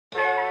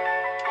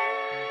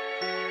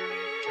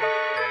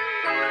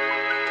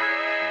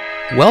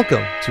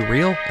Welcome to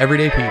Real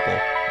Everyday People,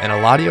 an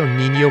Eladio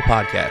Nino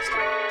podcast.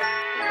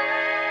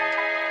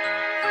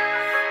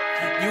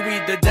 You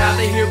either die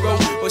the hero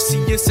or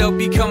see yourself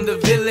become the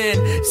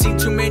villain. Seen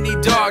too many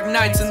dark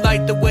nights and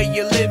like the way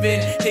you're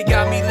living. It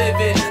got me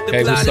living.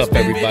 Hey, what's up,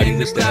 everybody?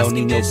 This is the El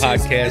Nino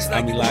podcast.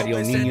 I'm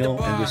Eladio Nino,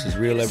 and this is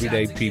Real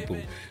Everyday People.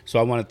 So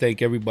I want to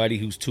thank everybody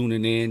who's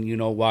tuning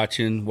in,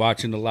 watching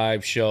the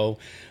live show.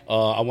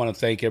 I want to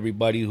thank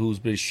everybody who's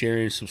been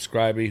sharing,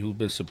 subscribing, who's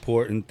been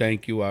supporting.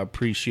 Thank you. I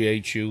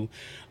appreciate you.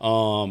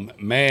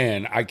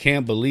 Man, I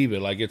can't believe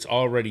it. Like, it's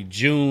already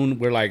June.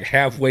 We're like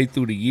halfway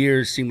through the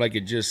year. It seemed like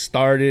it just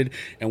started,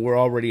 and we're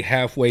already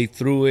halfway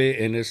through it.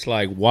 And it's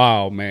like,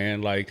 wow,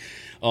 man. Like,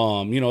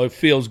 it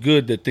feels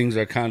good that things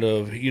are kind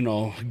of,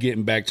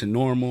 getting back to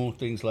normal,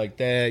 things like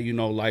that.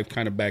 Life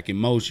kind of back in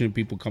motion,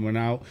 people coming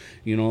out,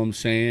 you know what I'm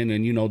saying?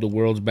 And, the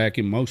world's back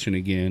in motion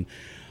again.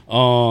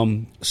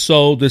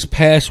 So this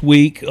past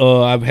week,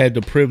 I've had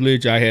the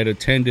privilege, I had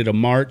attended a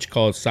march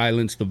called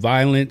Silence the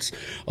Violence,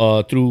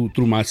 through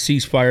my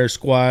ceasefire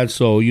squad.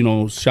 So,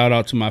 shout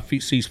out to my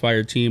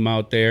ceasefire team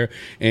out there.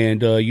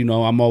 And,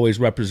 I'm always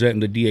representing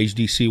the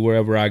DHDC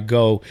wherever I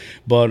go.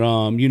 But,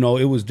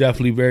 it was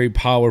definitely very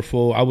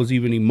powerful. I was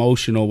even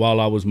emotional while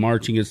I was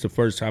marching. It's the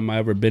first time I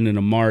ever been in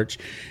a march.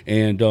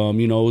 And,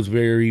 it was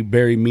very,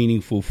 very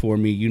meaningful for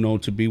me,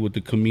 to be with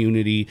the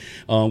community.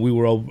 We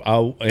were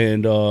out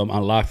and on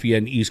Lafayette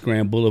and East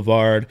Grand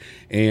Boulevard,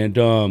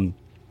 and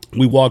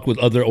we walked with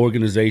other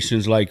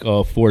organizations like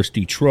Force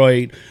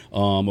Detroit.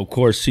 Of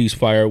course,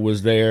 Ceasefire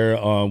was there.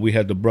 We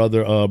had the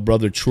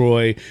brother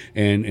Troy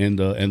and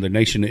the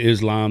Nation of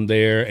Islam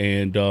there,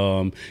 and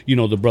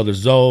the brother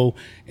Zoe,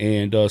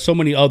 and so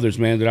many others,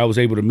 man, that I was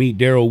able to meet.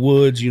 Daryl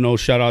Woods,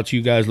 shout out to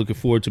you guys. Looking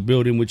forward to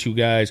building with you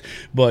guys.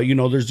 But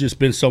there's just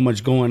been so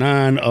much going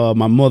on.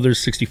 My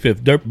mother's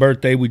 65th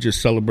birthday, we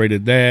just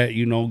celebrated that.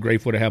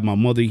 Grateful to have my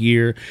mother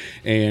here,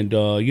 and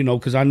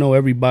because I know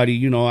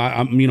everybody.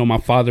 My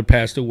father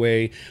passed away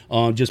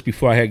just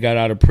before I had got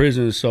out of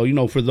prison.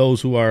 So, for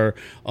those who are,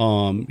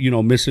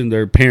 missing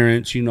their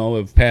parents,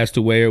 have passed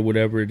away or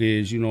whatever it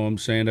is, what I'm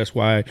saying? That's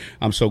why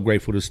I'm so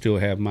grateful to still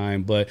have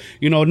mine. But,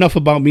 enough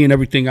about me and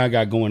everything I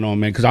got going on,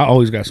 man, because I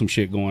always got some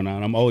shit going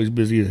on. I'm always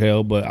busy as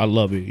hell, but I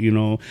love it.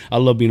 I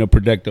love being a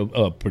productive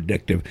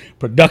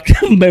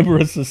member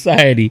of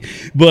society.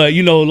 But,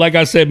 like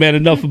I said, man,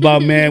 enough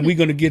about, man. We're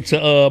going to get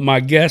to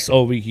my guest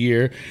over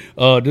here.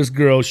 This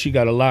girl, she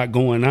got a lot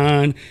going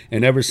on.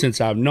 And ever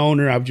since I've known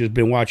her, I've just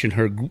been watching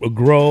her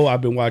grow.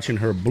 I've been watching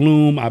her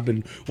bloom. I've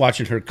been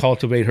watching her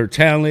cultivate her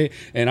talent,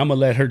 and I'm gonna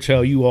let her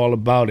tell you all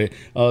about it.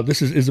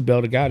 This is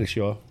Isabel the Goddess,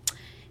 y'all.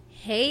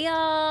 Hey,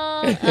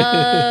 y'all.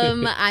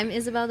 I'm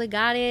Isabel the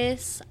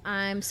Goddess.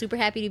 I'm super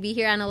happy to be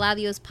here on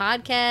Eladio's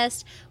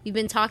podcast. We've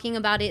been talking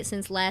about it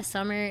since last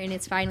summer, and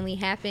it's finally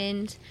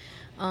happened.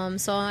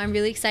 So I'm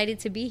really excited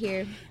to be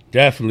here.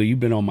 Definitely, you've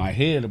been on my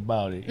head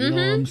about it. You know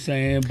what I'm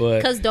saying? But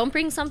because don't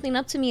bring something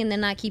up to me and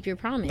then not keep your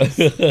promise.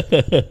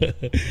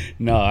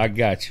 No, I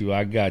got you,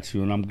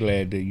 and I'm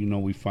glad that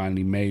we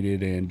finally made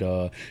it, and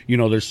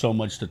there's so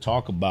much to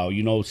talk about.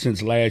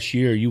 Since last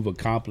year, you've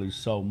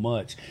accomplished so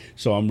much.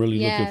 So I'm really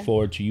looking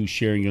forward to you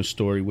sharing your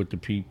story with the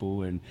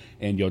people and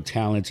your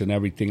talents and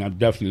everything. I'm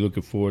definitely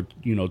looking forward,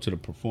 to the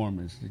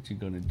performance that you're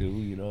gonna do.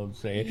 You know what I'm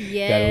saying?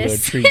 Yes. Got a little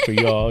treat for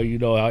y'all.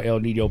 How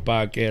El Nino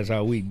podcast,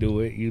 how we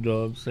do it. You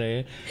know what I'm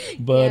saying?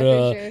 But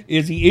sure.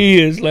 Izzy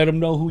is, let them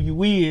know who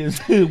you is.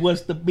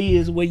 What's the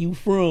biz? Where you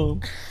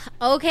from?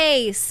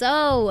 Okay,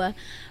 so,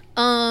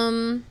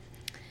 well,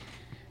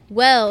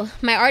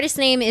 my artist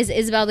name is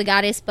Isabel the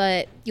Goddess,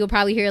 but you'll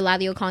probably hear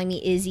Eladio calling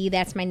me Izzy.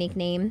 That's my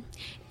nickname.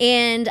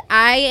 And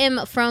I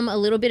am from a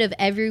little bit of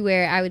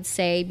everywhere, I would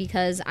say,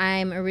 because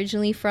I'm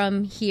originally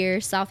from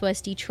here,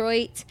 Southwest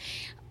Detroit.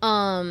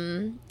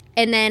 And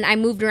then I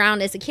moved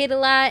around as a kid a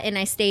lot, and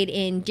I stayed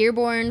in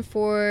Dearborn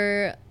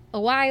for a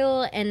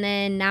while, and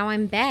then now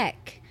I'm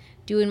back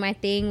doing my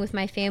thing with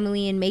my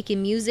family and making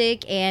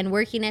music and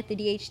working at the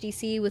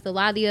DHDC with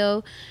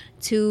Eladio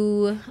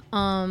to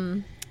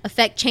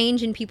affect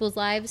change in people's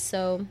lives.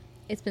 So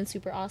it's been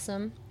super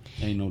awesome.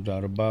 Ain't no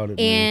doubt about it,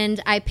 and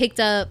man. I picked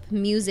up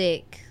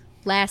music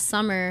last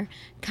summer,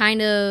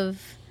 kind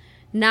of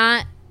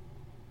not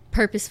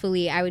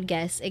purposefully, I would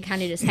guess. It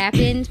kind of just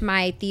happened.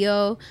 My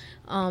Theo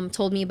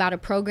told me about a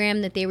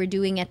program that they were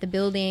doing at the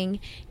building,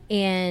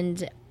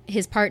 and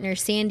his partner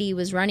Sandy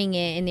was running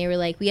it, and they were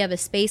like, we have a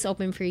space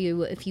open for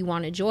you if you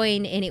want to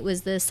join. And it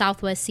was the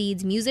Southwest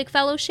Seeds Music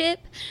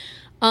Fellowship.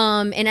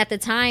 And at the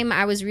time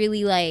I was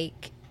really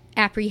like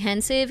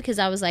apprehensive because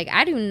I was like,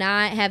 I do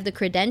not have the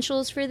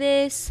credentials for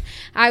this.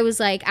 I was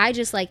like, I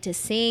just like to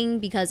sing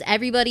because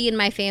everybody in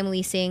my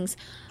family sings.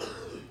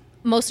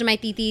 Most of my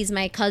titis,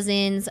 my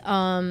cousins,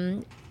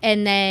 and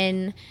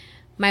then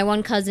my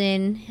one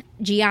cousin,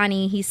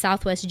 Gianni, he's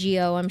Southwest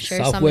Geo. I'm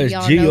sure some of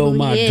y'all know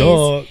who he is.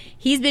 Dog.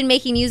 He's been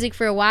making music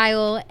for a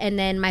while, and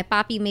then my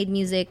papi made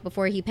music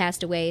before he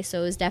passed away,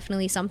 so it was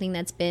definitely something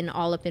that's been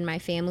all up in my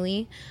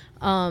family.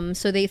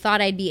 So they thought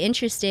I'd be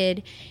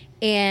interested,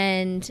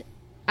 and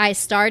I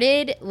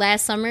started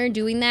last summer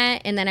doing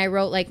that, and then I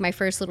wrote like my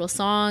first little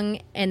song,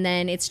 and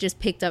then it's just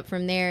picked up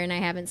from there, and I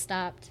haven't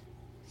stopped.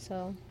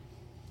 So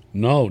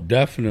No,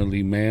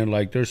 definitely, man.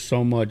 Like, there's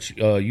so much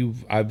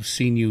I've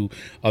seen you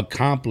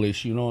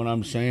accomplish. You know what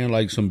I'm saying?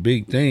 Like some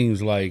big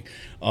things. Like,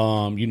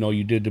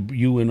 you did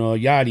you and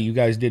Yachty. You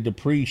guys did the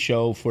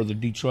pre-show for the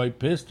Detroit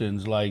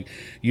Pistons. Like,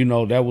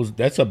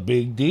 that's a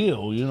big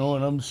deal. You know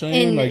what I'm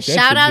saying? And like,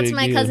 shout out to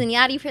my cousin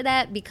Yachty for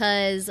that,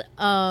 because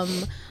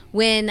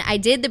when I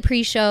did the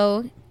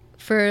pre-show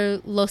for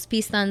Los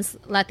Pistons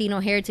Latino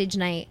Heritage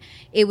Night,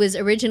 it was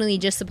originally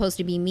just supposed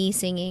to be me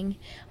singing.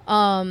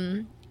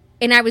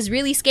 And I was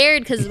really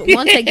scared because,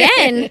 once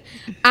again,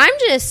 I'm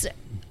just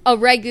a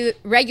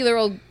regular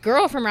old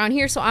girl from around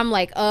here. So I'm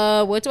like,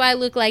 what do I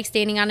look like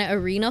standing on an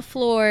arena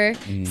floor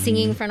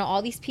singing in front of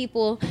all these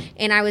people?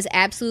 And I was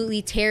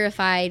absolutely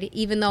terrified,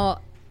 even though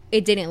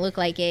it didn't look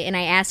like it. And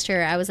I asked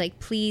her, I was like,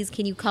 please,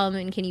 can you come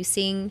and can you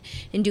sing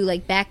and do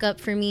like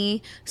backup for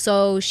me?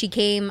 So she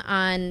came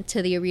on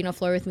to the arena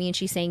floor with me and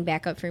she sang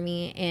backup for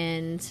me.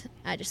 And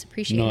I just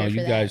appreciate her for that.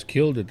 No, you guys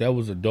killed it. That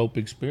was a dope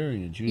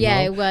experience. Yeah,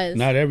 it was.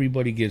 Not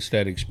everybody gets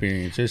that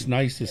experience. It's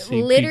nice to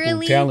see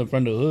people, talent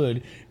from the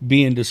hood,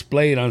 being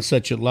displayed on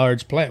such a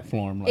large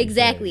platform. Like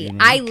exactly. That,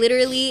 I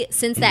literally,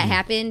 since that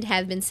happened,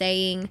 have been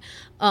saying,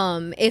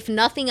 if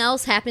nothing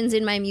else happens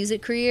in my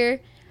music career,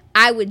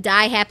 I would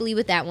die happily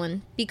with that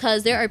one,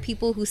 because there are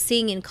people who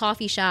sing in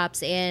coffee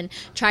shops and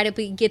try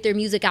to get their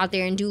music out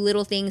there and do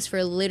little things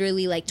for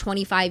literally like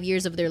 25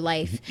 years of their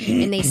life,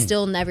 and they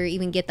still never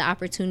even get the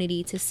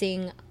opportunity to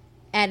sing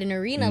at an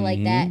arena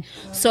like that.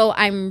 So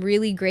I'm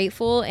really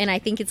grateful, and I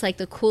think it's like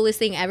the coolest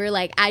thing ever.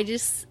 Like,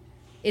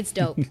 it's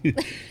dope.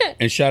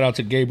 And shout out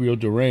to Gabriel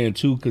Duran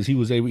too, because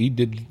he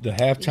did the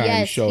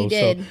halftime show. He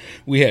did. So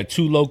we had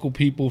 2 local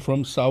people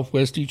from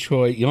Southwest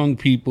Detroit, young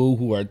people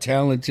who are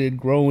talented,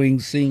 growing,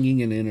 singing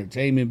in the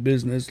entertainment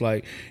business.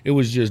 Like, it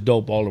was just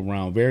dope all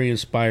around. Very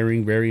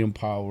inspiring, very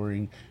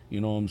empowering.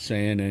 You know what I'm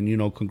saying?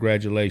 And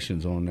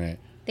congratulations on that.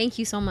 Thank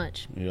you so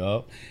much.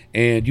 Yep.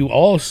 And you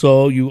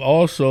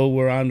also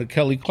were on the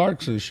Kelly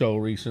Clarkson show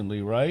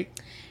recently, right?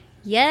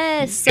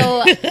 Yes.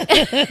 So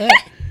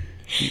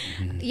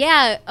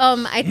yeah,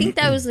 I think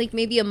that was like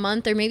maybe a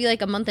month or maybe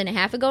like a month and a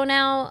half ago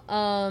now.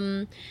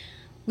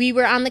 We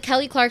were on the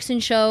Kelly Clarkson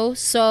show.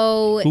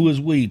 So who is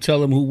we?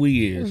 Tell them who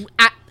we is.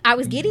 I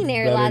was getting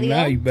there,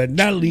 Ladio. You better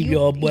not leave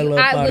your abuela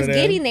up out of there. I was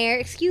getting there.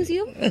 Excuse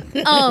you.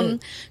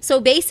 So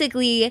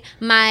basically,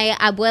 my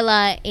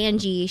abuela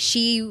Angie,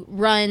 she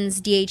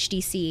runs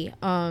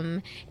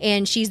DHDC,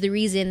 and she's the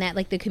reason that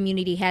like the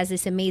community has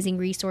this amazing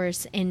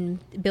resource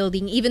in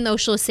building, even though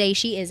she'll say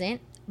she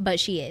isn't. But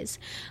she is.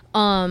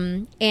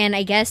 And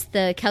I guess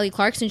the Kelly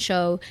Clarkson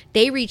show,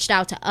 they reached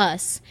out to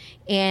us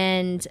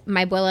and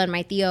my abuela and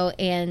my tío,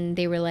 and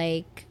they were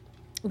like,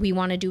 we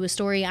want to do a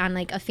story on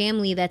like a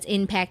family that's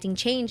impacting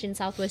change in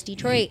Southwest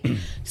Detroit.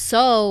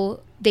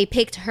 So they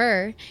picked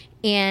her,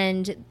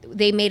 and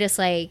they made us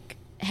like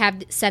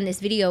send this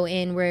video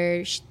in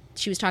where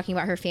she was talking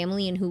about her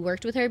family and who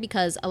worked with her,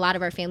 because a lot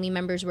of our family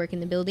members work in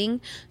the building.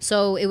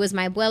 So it was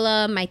my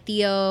abuela, my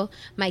tío,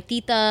 my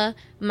tita,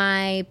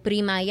 my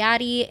prima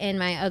Yari, and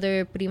my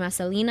other prima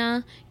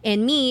Selena,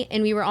 and me,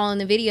 and we were all in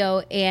the video,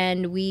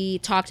 and we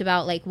talked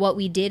about like what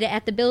we did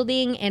at the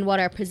building and what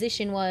our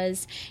position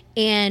was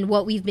and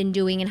what we've been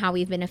doing and how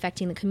we've been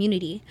affecting the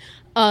community.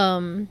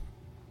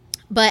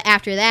 But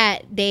after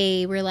that,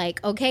 they were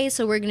like, okay,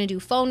 so we're going to do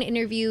phone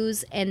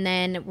interviews, and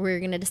then we're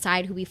going to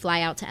decide who we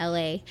fly out to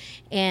LA.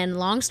 And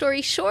long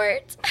story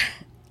short,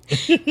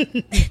 they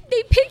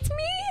picked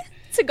me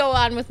to go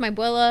on with my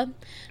abuela.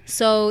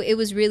 So it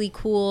was really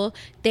cool.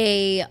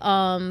 They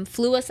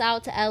flew us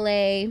out to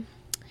LA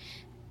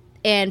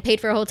and paid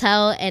for a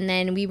hotel, and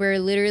then we were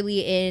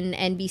literally in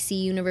NBC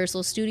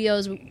Universal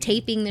Studios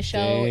taping the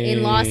show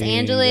in Los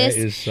Angeles.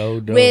 That is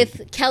so dope.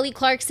 With Kelly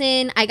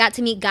Clarkson. I got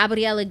to meet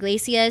Gabrielle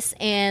Iglesias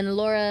and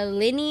Laura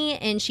Linney,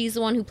 and she's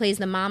the one who plays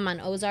the mom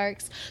on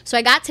Ozarks. So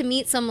I got to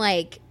meet some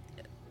like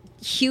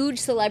huge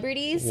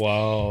celebrities.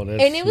 Wow,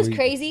 that's and it was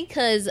crazy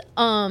because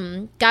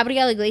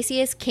Gabrielle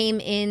Iglesias came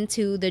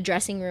into the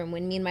dressing room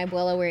when me and my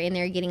abuela were in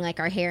there getting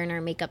like our hair and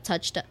our makeup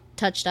touched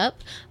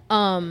up.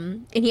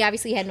 And he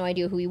obviously had no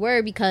idea who we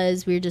were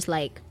because we were just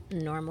like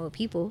normal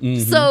people.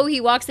 So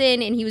he walks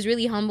in and he was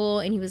really humble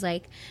and he was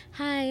like,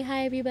 hi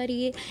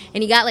everybody,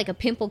 and he got like a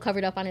pimple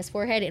covered up on his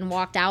forehead and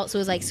walked out. So it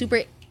was like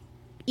super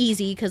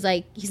easy because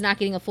like he's not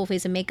getting a full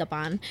face of makeup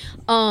on.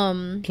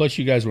 Plus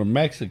you guys were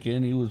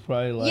Mexican. He was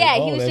probably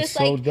like, he was that's just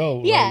so like,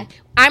 dope. Yeah,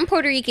 like, I'm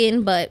Puerto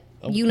Rican, but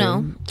you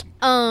know,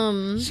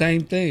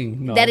 same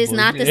thing. No, that is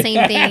not the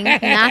same thing. Not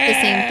the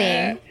same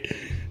thing.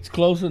 It's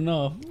close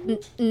enough.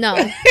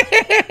 No.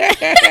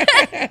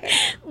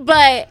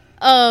 But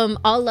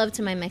all love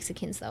to my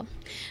Mexicans though.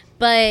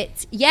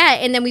 But yeah,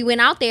 and then we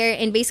went out there,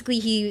 and basically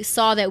he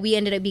saw that we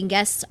ended up being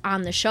guests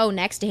on the show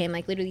next to him,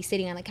 like literally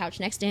sitting on the couch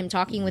next to him,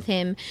 talking with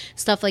him,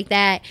 stuff like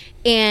that.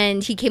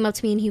 And he came up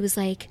to me and he was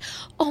like,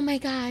 "Oh my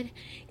God,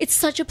 it's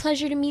such a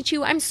pleasure to meet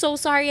you. I'm so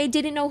sorry, I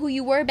didn't know who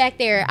you were back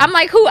there." I'm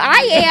like, "Who I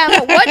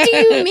am? What do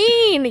you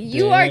mean?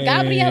 You are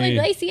Gabrielle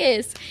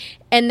Iglesias."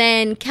 And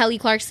then Kelly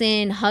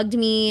Clarkson hugged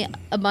me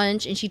a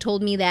bunch, and she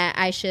told me that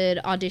I should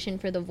audition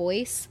for The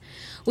Voice,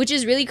 which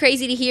is really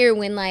crazy to hear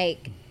when,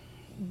 like,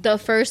 the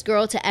first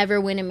girl to ever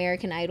win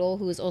American Idol,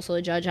 who is also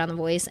a judge on The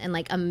Voice, and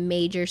like a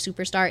major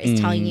superstar, is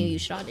telling you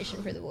should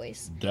audition for The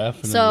Voice.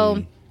 Definitely.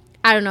 So,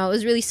 I don't know. It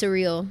was really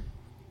surreal.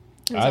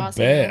 It was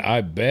awesome. I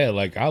bet.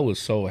 Like, I was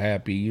so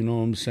happy, you know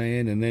what I'm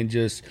saying? And then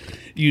just,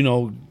 you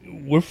know,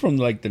 we're from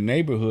like the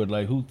neighborhood.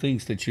 Like, who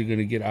thinks that you're going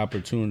to get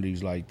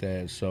opportunities like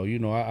that? So, you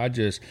know,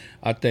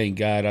 I thank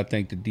God. I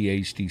thank the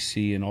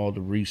DHDC and all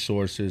the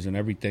resources and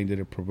everything that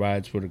it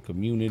provides for the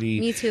community.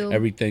 Me too.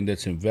 Everything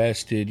that's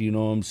invested, you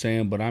know what I'm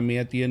saying? But I mean,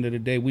 at the end of the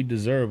day, we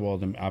deserve all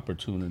them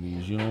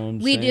opportunities, you know what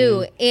I'm saying? We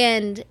do.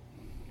 And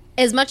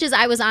as much as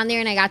I was on there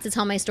and I got to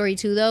tell my story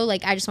too, though,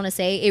 like, I just want to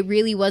say it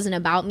really wasn't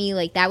about me.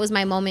 Like, that was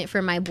my moment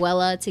for my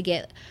abuela to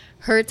get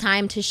her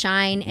time to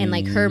shine and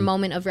like her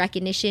moment of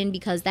recognition,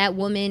 because that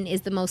woman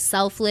is the most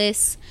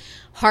selfless,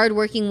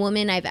 hardworking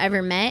woman I've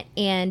ever met,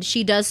 and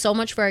she does so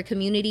much for our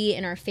community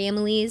and our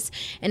families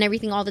and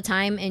everything all the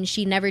time, and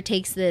she never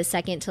takes the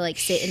second to like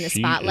sit in the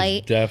spotlight. She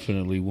is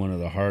definitely one of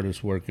the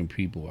hardest working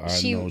people I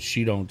know.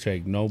 She don't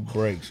take no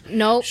breaks.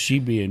 Nope. She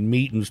be in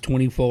meetings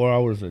 24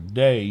 hours a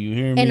day. You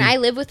hear me? And I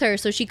live with her,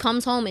 so she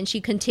comes home and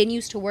she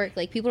continues to work.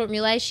 Like, people don't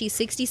realize she's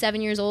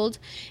 67 years old,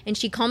 and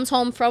she comes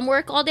home from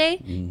work all day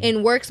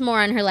and works more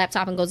on her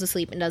laptop and goes to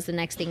sleep and does the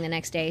next thing the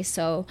next day.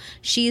 So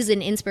she's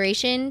an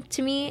inspiration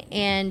to me,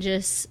 and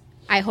just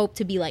I hope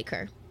to be like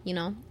her, you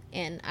know?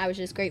 And I was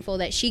just grateful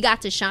that she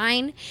got to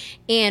shine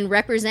and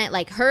represent,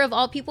 like, her of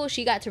all people,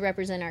 she got to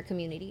represent our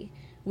community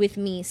with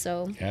me.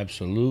 So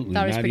absolutely,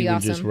 thought it was not pretty even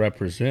awesome. just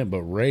represent,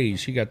 but raise.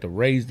 She got to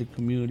raise the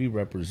community,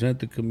 represent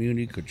the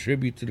community,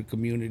 contribute to the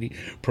community,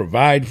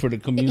 provide for the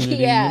community.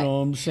 Yeah. You know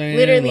what I'm saying?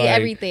 Literally like,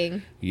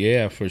 everything.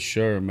 Yeah, for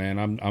sure, man.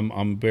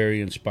 I'm very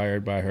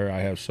inspired by her. I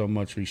have so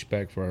much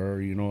respect for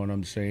her. You know what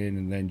I'm saying?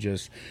 And then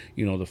just,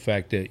 you know, the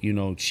fact that, you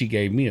know, she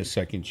gave me a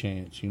second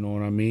chance. You know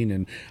what I mean?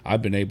 And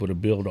I've been able to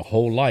build a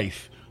whole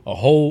life. A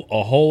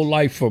whole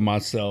life for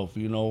myself,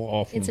 you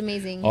know, It's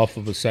amazing. Off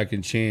of a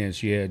second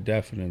chance. Yeah,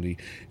 definitely.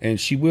 And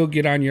she will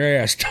get on your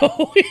ass,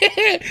 though.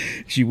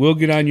 She will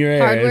get on your ass.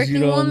 Hardworking You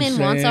know woman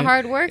what I'm wants a saying?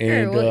 hard worker.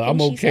 And What can I'm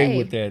she okay say?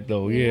 with that,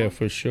 though. You Yeah, know?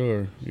 for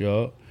sure.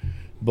 Yeah.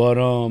 But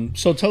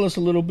so tell us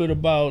a little bit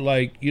about,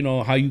 like, you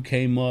know, how you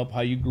came up,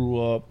 how you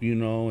grew up, you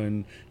know,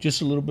 and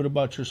just a little bit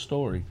about your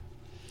story.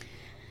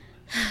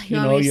 You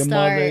know, want me to your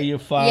start? mother, your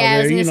father. Yeah, I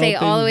was you gonna know, say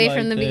all the way things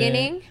from the like that.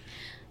 beginning.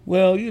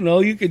 Well, you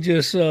know, you could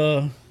just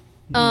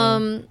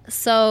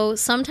So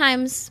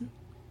sometimes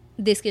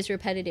this gets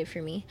repetitive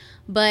for me,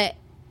 but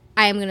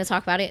I am going to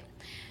talk about it.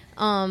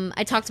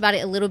 I talked about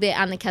it a little bit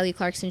on the Kelly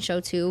Clarkson show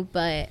too,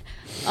 but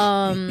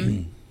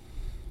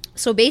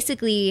so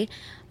basically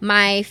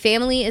my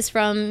family is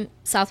from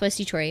Southwest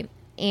Detroit,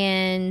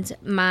 and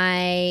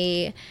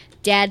my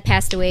dad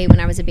passed away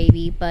when I was a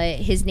baby, but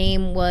his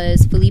name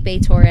was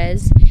Felipe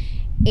Torres,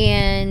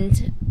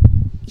 and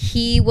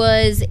he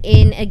was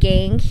in a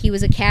gang. He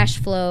was a cash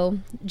flow,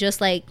 just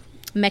like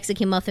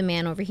Mexican Muffin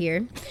Man over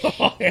here.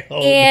 Hell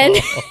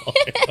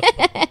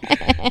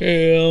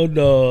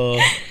no.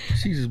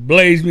 She just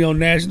blazed me on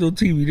national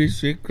TV. This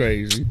shit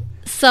crazy.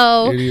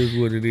 So it is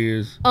what it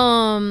is.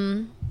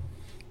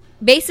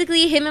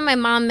 Basically, him and my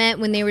mom met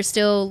when they were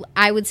still,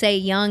 I would say,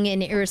 young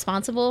and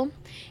irresponsible.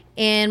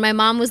 And my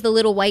mom was the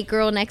little white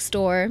girl next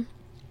door.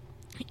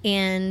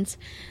 And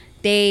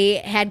they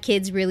had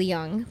kids really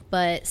young.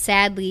 But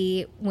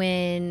sadly,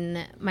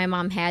 when my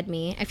mom had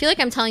me, I feel like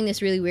I'm telling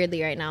this really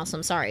weirdly right now, so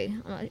I'm sorry.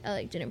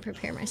 I didn't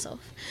prepare myself.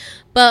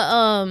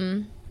 But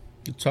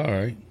it's all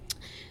right.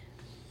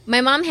 my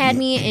mom had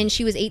me, and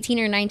she was 18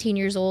 or 19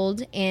 years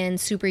old and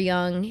super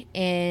young.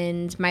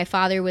 And my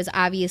father was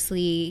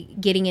obviously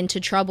getting into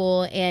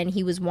trouble, and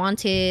he was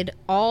wanted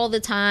all the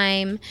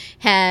time,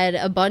 had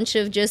a bunch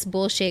of just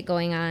bullshit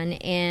going on.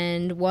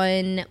 And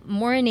one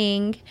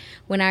morning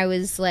when I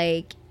was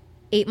like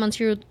 8 months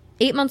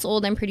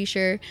old, I'm pretty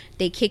sure,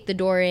 they kicked the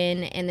door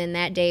in, and then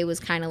that day was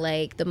kind of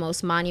like the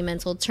most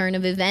monumental turn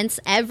of events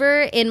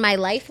ever in my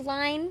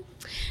lifeline.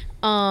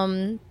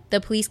 The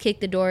police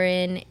kicked the door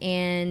in,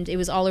 and it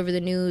was all over the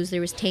news.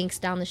 There was tanks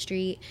down the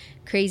street,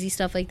 crazy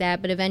stuff like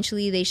that. But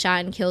eventually they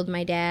shot and killed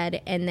my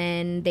dad, and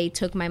then they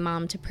took my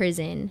mom to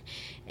prison.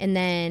 And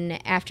then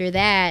after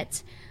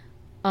that,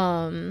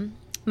 my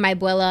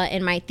abuela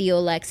and my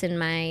tío Lex and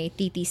my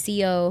titi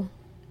Cio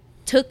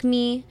took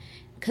me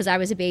because I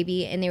was a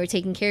baby, and they were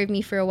taking care of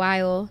me for a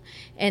while.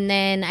 And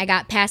then I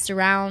got passed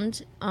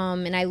around,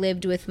 and I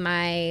lived with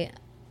my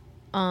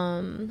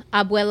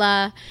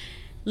abuela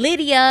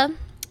Lydia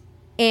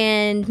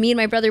And me and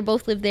my brother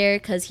both lived there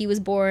because he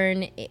was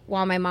born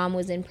while my mom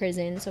was in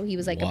prison. So he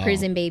was like a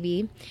prison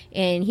baby.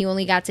 And he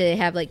only got to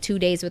have like 2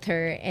 days with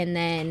her and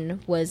then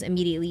was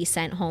immediately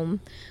sent home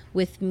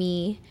with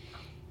me.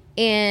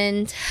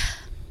 And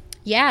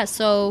yeah,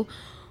 so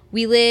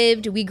we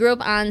grew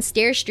up on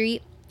Stair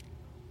Street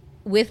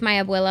with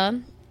my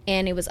abuela.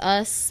 And it was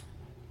us,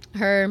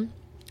 her,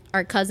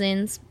 our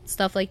cousins,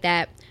 stuff like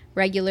that.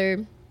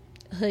 Regular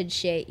hood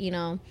shit, you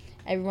know.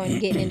 Everyone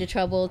getting into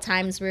trouble.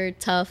 Times were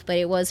tough, but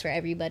it was for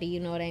everybody.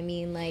 You know what I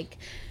mean? Like,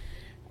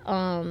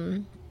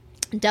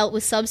 dealt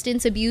with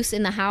substance abuse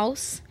in the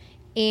house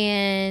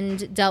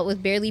and dealt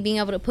with barely being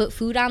able to put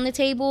food on the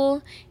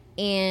table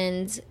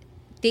and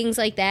things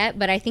like that.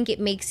 But I think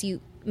it makes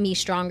me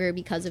stronger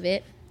because of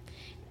it.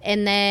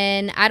 And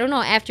then, I don't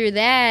know, after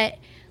that,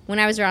 when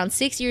I was around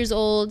 6 years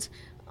old,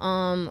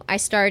 we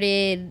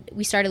started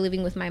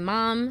living with my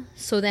mom.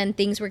 So then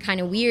things were kind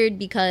of weird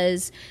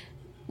because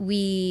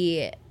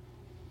we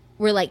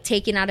were like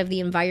taken out of the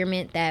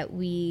environment that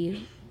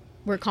we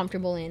were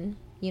comfortable in,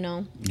 you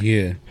know?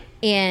 Yeah.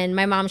 And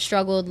my mom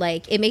struggled.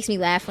 Like, it makes me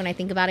laugh when I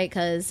think about it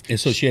because... And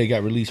so she had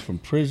got released from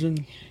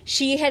prison?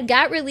 She had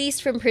got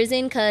released from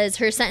prison because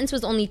her sentence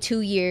was only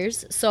 2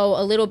 years, so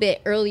a little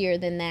bit earlier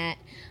than that.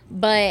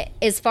 But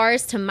as far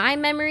as to my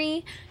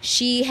memory,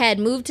 she had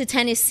moved to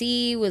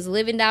Tennessee, was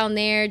living down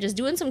there, just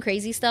doing some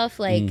crazy stuff.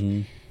 Like,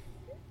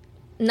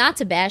 not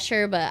to bash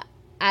her, but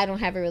I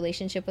don't have a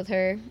relationship with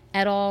her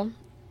at all.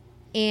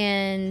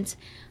 And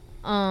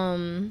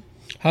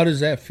how does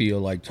that feel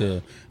like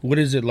what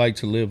is it like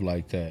to live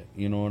like that?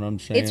 You know what I'm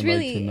saying? It's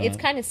really, it's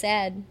kind of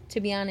sad,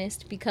 to be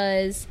honest,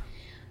 because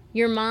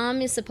your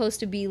mom is supposed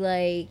to be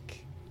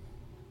like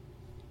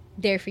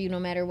there for you no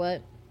matter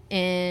what.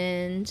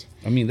 And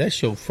I mean,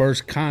 that's your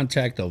first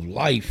contact of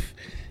life.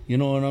 You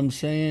know what I'm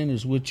saying?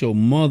 Is with your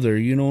mother.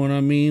 You know what I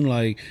mean?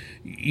 Like,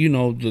 you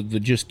know, the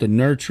just the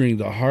nurturing,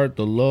 the heart,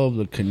 the love,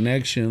 the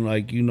connection.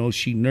 Like, you know,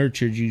 she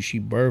nurtured you,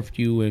 she birthed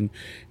you, and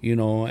you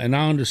know. And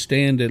I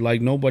understand that like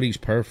nobody's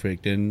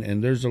perfect,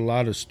 and there's a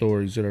lot of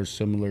stories that are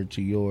similar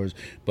to yours.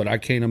 But I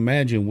can't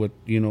imagine what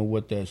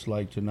that's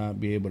like to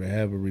not be able to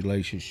have a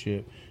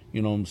relationship.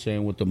 You know what I'm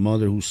saying, with the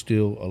mother who's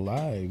still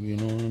alive. You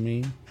know what I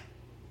mean?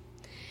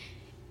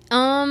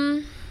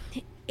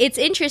 It's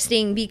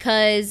interesting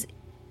because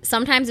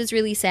sometimes it's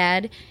really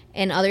sad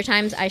and other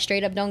times I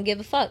straight up don't give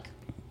a fuck.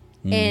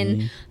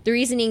 And the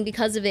reasoning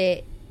because of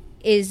it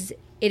is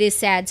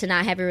sad to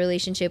not have a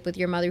relationship with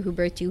your mother who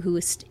birthed you, who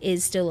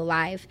is still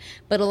alive.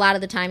 But a lot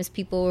of the times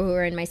people who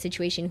are in my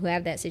situation who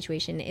have that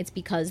situation, it's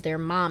because their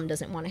mom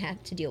doesn't want to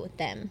have to deal with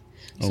them.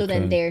 So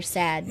then they're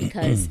sad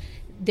because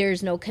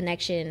there's no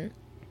connection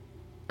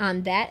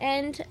on that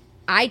end.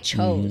 I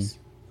chose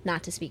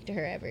not to speak to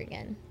her ever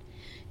again.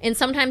 And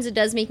sometimes it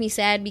does make me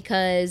sad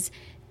because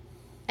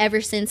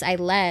ever since I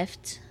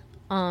left,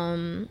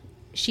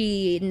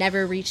 she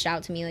never reached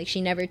out to me. Like, she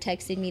never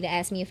texted me to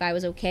ask me if I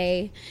was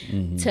okay,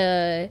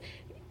 to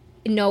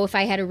know if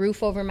I had a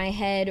roof over my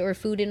head or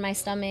food in my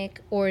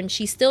stomach. And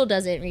she still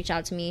doesn't reach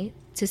out to me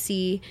to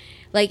see,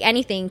 like,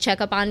 anything,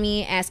 check up on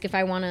me, ask if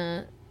I want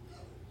to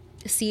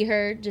see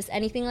her, just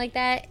anything like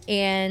that.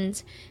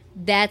 And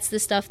that's the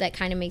stuff that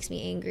kind of makes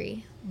me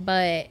angry.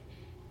 But...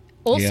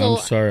 also,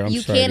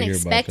 you can't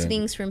expect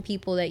things from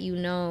people that you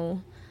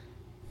know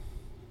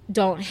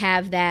don't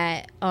have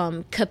that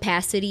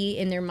capacity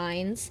in their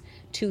minds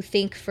to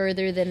think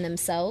further than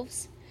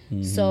themselves.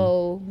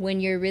 So when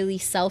you're really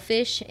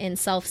selfish and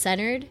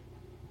self-centered,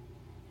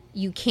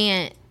 you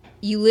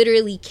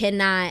literally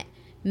cannot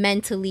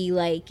mentally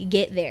like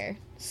get there.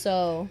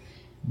 So,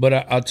 but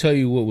I'll tell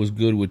you what was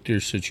good with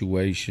your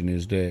situation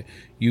is that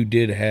you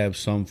did have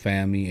some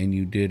family and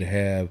you did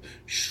have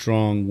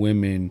strong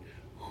women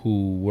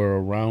who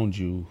were around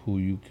you, who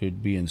you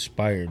could be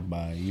inspired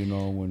by, you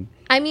know, when...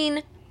 I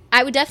mean,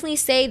 I would definitely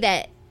say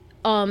that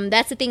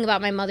that's the thing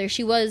about my mother.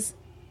 She was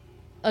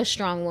a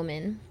strong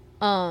woman.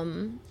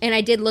 And I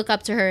did look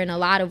up to her in a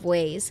lot of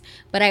ways.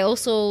 But I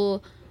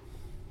also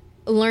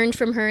learned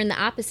from her in the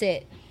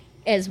opposite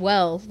as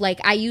well.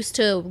 Like, I used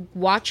to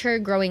watch her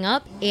growing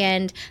up,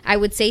 and I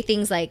would say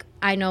things like,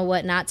 I know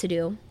what not to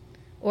do.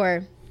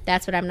 Or,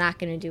 that's what I'm not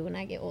going to do when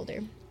I get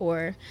older.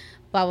 Or...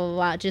 blah, blah,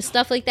 blah, just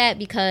stuff like that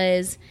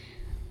because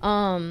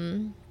I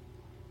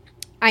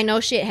know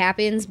shit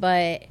happens,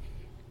 but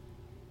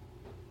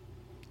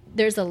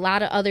there's a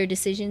lot of other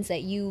decisions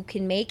that you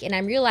can make. And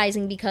I'm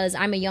realizing because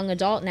I'm a young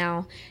adult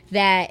now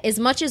that as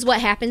much as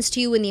what happens to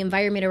you in the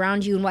environment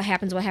around you and what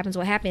happens,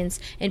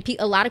 and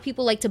a lot of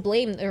people like to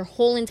blame their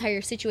whole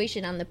entire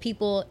situation on the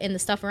people and the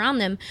stuff around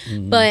them.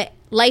 But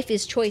life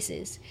is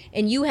choices,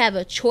 and you have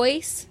a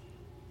choice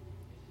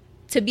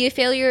to be a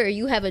failure or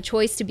you have a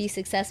choice to be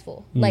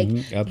successful. Like,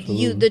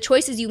 the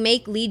choices you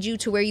make lead you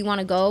to where you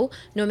want to go,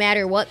 no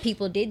matter what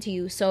people did to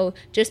you. So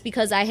just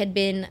because I had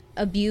been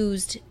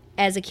abused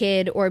as a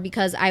kid, or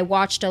because I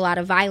watched a lot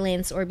of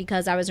violence, or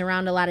because I was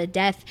around a lot of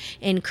death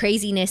and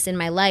craziness in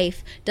my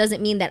life,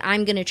 doesn't mean that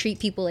I'm going to treat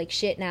people like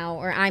shit now,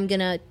 or I'm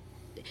going to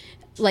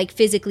like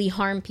physically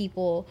harm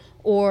people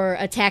or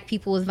attack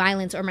people with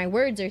violence or my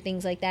words or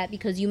things like that,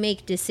 because you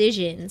make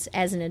decisions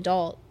as an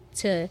adult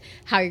to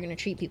how you're going to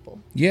treat people.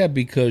 Yeah,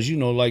 because, you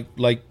know,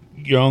 like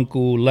your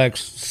Uncle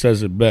Lex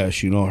says it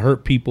best, you know,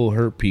 hurt people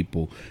hurt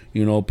people.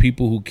 You know,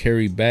 people who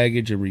carry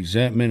baggage and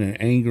resentment and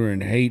anger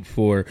and hate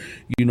for,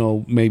 you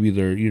know, maybe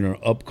their, you know,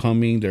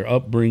 their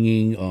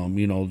upbringing,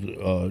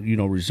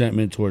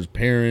 resentment towards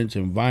parents,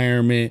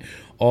 environment,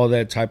 all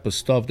that type of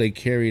stuff. They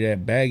carry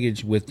that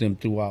baggage with them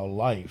throughout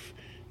life.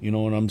 You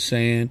know what I'm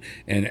saying?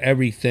 And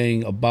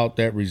everything about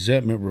that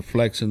resentment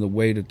reflects in the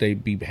way that they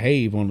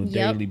behave on a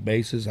daily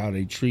basis, how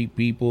they treat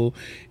people.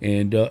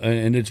 And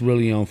it's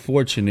really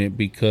unfortunate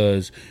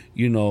because,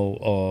 you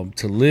know,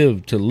 to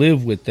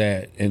live with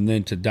that and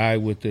then to die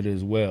with it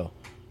as well.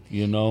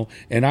 You know,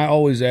 and I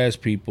always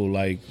ask people,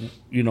 like,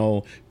 you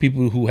know,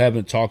 people who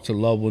haven't talked to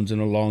loved ones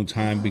in a long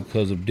time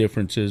because of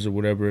differences or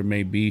whatever it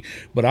may be.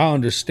 But I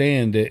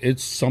understand that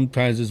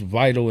sometimes it's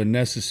vital and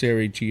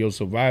necessary to your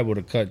survival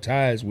to cut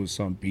ties with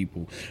some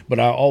people. But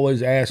I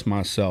always ask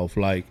myself,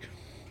 like,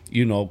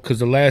 you know, because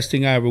the last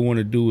thing I ever want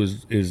to do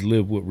is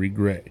live with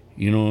regret.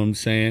 You know what I'm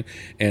saying?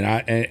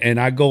 And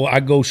I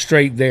go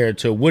straight there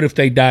to, what if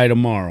they die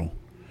tomorrow?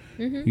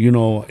 Mm-hmm. You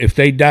know, if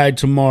they died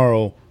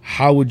tomorrow,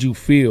 how would you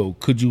feel?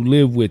 Could you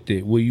live with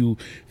it? Will you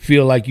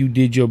feel like you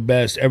did your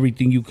best,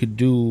 everything you could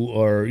do?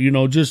 Or, you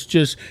know, just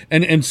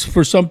and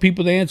for some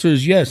people, the answer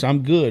is yes,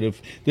 I'm good.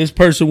 If this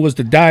person was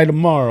to die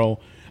tomorrow,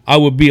 I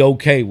would be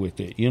okay with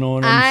it. You know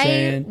what I'm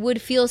saying? I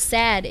would feel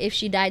sad if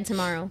she died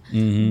tomorrow.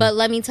 Mm-hmm. But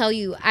let me tell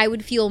you, I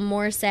would feel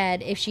more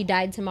sad if she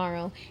died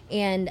tomorrow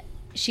and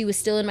she was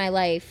still in my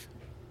life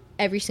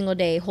every single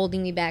day,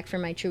 holding me back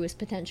from my truest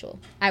potential.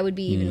 I would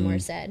be even more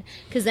sad,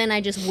 because then I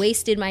just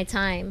wasted my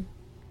time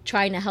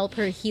trying to help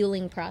her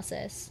healing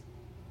process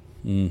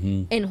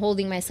and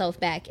holding myself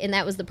back. And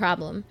that was the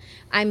problem.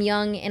 I'm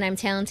young and I'm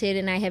talented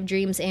and I have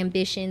dreams,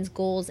 ambitions,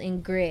 goals,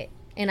 and grit.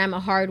 And I'm a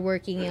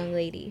hardworking young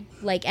lady,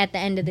 like, at the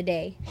end of the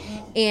day.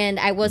 And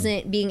I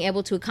wasn't being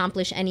able to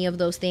accomplish any of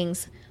those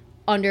things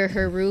under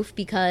her roof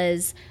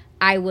because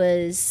I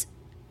was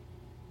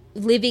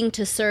living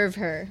to serve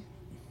her.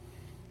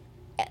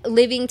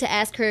 Living to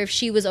ask her if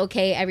she was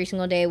okay every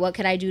single day. What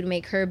could I do to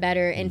make her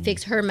better and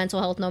fix her mental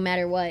health no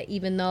matter what?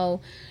 Even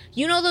though,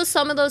 you know,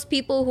 some of those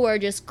people who are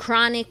just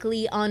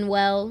chronically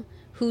unwell,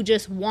 who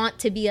just want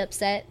to be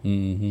upset,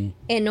 and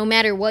no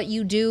matter what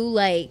you do,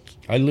 like,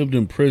 I lived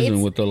in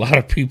prison with a lot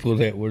of people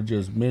that were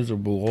just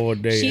miserable all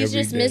day. She's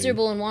every just day.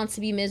 Miserable and wants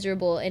to be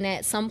miserable, and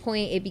at some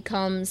point it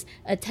becomes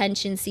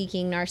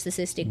attention-seeking,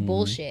 narcissistic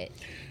bullshit.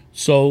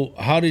 So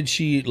how did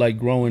she, like,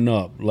 growing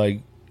up,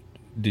 like,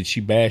 did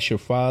she bash your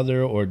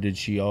father, or did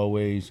she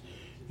always,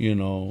 you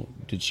know,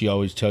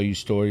 tell you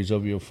stories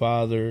of your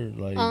father?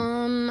 Like,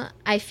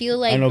 I feel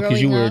like, I know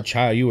because you were a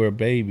child, you were a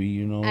baby,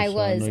 you know. I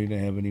know you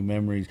didn't have any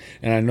memories,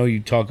 and I know you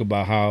talk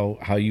about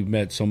how you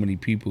met so many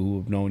people who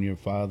have known your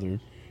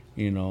father,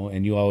 you know,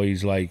 and you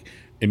always, like,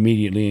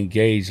 immediately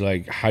engage,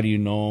 like, how do you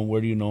know him?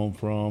 Where do you know him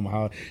from?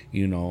 How,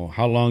 you know,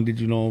 how long did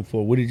you know him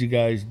for? What did you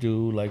guys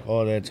do? Like,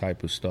 all that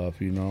type of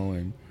stuff, you know.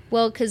 And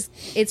well, because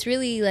it's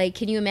really, like,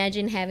 can you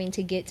imagine having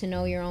to get to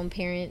know your own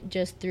parent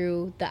just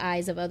through the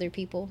eyes of other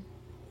people?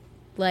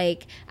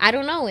 Like, I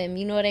don't know him,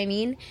 you know what I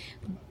mean?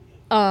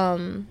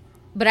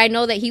 But I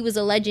know that he was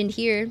a legend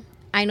here.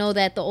 I know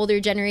that the older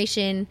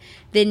generation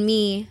than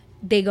me,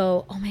 they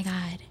go, oh my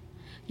God,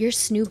 you're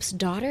Snoop's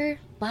daughter?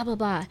 Blah, blah,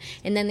 blah.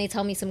 And then they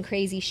tell me some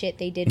crazy shit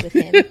they did with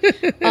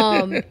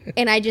him.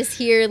 And I just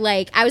hear,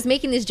 like, I was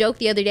making this joke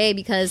the other day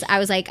because I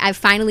was like, I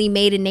finally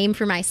made a name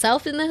for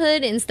myself in the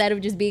hood instead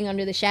of just being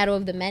under the shadow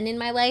of the men in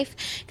my life.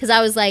 Because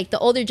I was like, the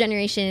older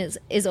generation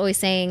is always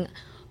saying,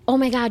 oh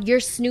my God,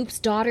 you're Snoop's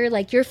daughter,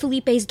 like, you're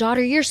Felipe's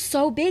daughter, you're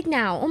so big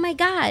now, oh my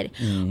God.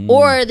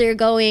 Or they're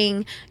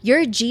going,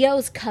 you're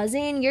Gio's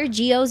cousin, you're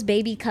Gio's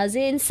baby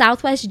cousin,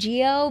 Southwest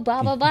Gio,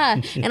 blah, blah,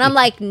 blah. And I'm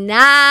like,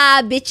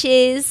 nah,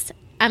 bitches,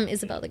 I'm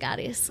Isabel the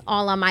Goddess,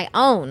 all on my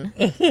own.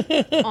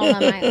 All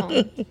on my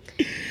own.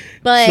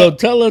 But so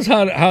tell us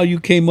how you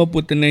came up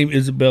with the name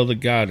Isabel the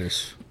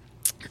Goddess.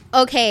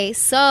 Okay,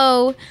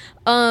 so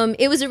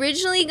it was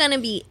originally going to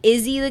be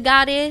Izzy the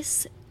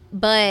Goddess,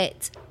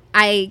 but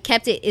I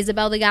kept it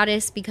Isabel the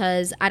Goddess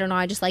because, I don't know,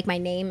 I just like my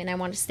name and I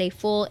want to stay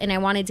full, and I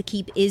wanted to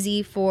keep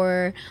Izzy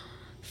for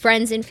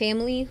friends and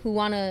family who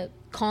want to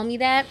call me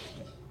that,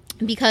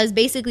 because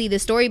basically the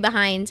story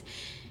behind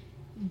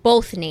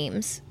both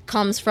names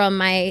comes from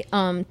my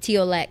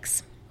Tio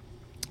Lex.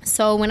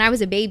 So when I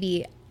was a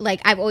baby, like,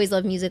 I've always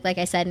loved music, like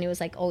I said, and it was,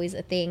 like, always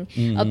a thing.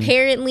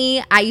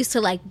 Apparently, I used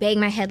to, like,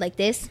 bang my head like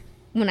this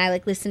when I,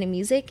 like, listen to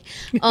music.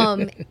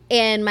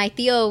 And my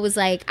Theo was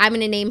like, I'm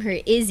gonna name her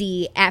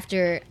Izzy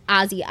after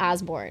Ozzy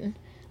Osbourne.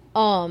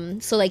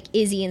 So, like,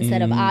 Izzy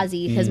instead of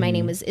Ozzy, because my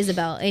name was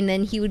Isabel. And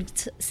then he would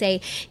say,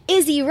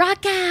 Izzy,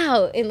 rock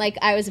out! And, like,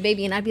 I was a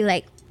baby, and I'd be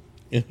like,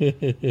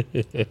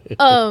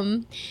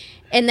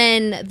 and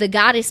then the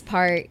goddess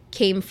part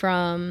came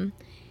from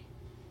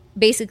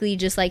basically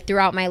just like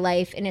throughout my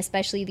life, and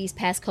especially these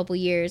past couple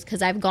years,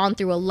 because I've gone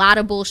through a lot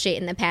of bullshit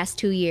in the past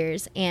 2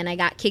 years, and I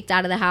got kicked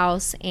out of the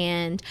house,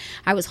 and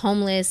I was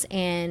homeless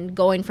and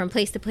going from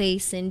place to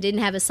place and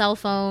didn't have a cell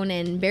phone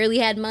and barely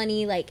had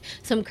money, like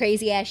some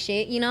crazy ass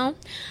shit, you know.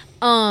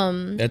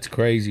 That's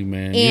crazy,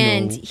 man.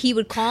 And he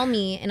would call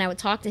me and I would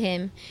talk to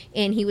him,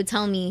 and he would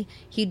tell me,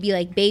 he'd be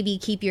like, baby,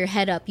 keep your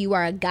head up. You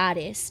are a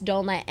goddess.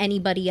 Don't let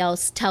anybody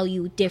else tell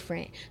you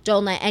different.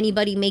 Don't let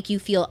anybody make you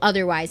feel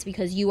otherwise,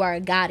 because you are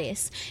a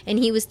goddess. And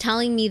he was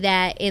telling me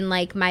that in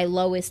like my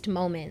lowest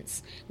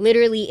moments,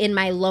 literally in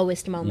my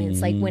lowest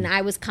moments, like when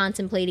I was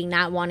contemplating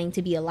not wanting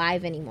to be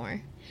alive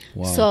anymore.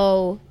 Wow.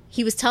 So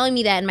he was telling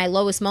me that in my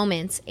lowest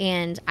moments,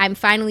 and I'm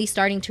finally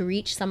starting to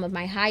reach some of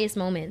my highest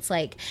moments.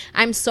 Like,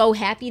 I'm so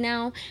happy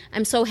now.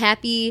 I'm so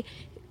happy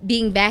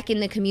being back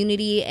in the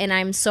community, and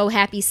I'm so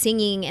happy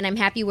singing, and I'm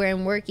happy where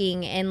I'm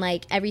working and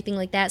like everything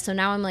like that. So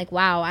now I'm like,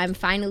 wow, I'm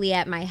finally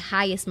at my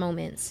highest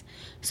moments.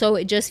 So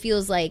it just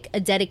feels like a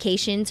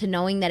dedication to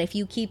knowing that if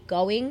you keep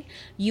going,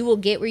 you will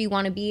get where you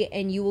want to be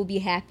and you will be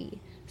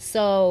happy.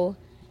 So,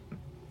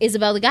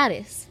 Isabel the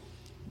Goddess.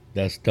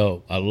 That's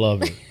dope. I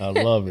love it. I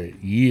love it.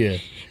 Yeah.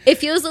 It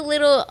feels a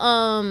little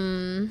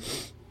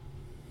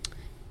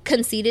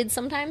conceited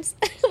sometimes,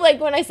 like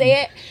when I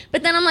say it.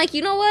 But then I'm like,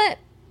 you know what?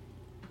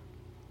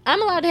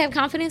 I'm allowed to have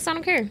confidence. I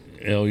don't care.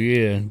 Hell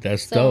yeah.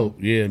 That's dope.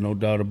 Yeah, no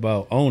doubt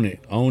about. Own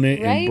it. Own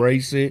it. Right?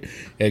 Embrace it.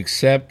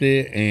 Accept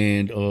it,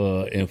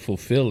 and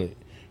fulfill it.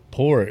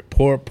 Pour it.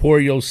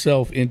 Pour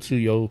yourself into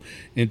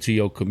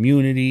your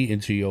community,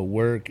 into your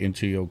work,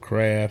 into your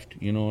craft.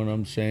 You know what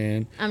I'm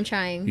saying? I'm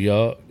trying.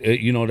 Yeah.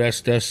 You know,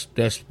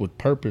 that's what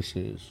purpose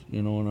is.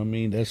 You know what I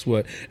mean? That's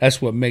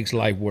what makes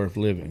life worth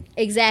living.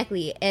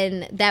 Exactly.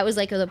 And that was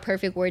like the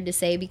perfect word to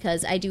say,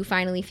 because I do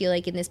finally feel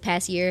like in this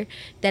past year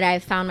that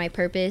I've found my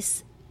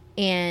purpose,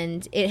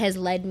 and it has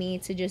led me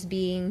to just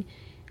being,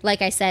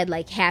 like I said,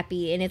 like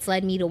happy, and it's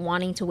led me to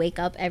wanting to wake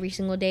up every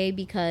single day,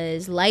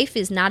 because life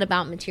is not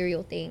about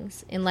material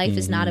things, and life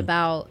is not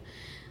about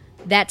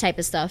that type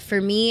of stuff.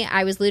 For me,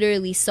 I was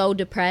literally so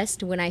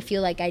depressed when I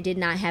feel like I did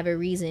not have a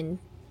reason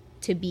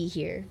to be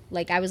here.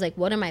 Like, I was like,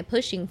 what am I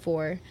pushing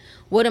for?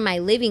 What am I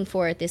living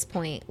for at this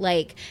point?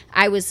 Like,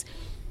 I was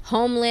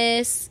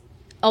homeless,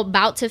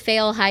 about to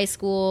fail high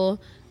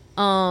school,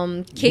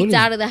 kicked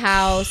out of the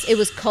house. It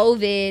was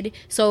COVID,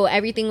 so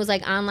everything was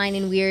like online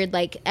and weird.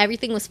 Like,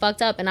 everything was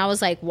fucked up, and I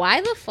was like,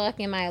 why the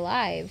fuck am I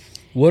alive?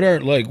 What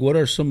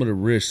are some of the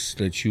risks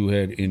that you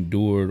had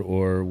endured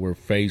or were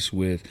faced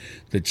with,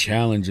 the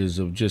challenges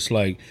of just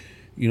like,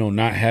 you know,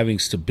 not having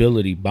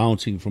stability,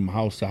 bouncing from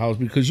house to house?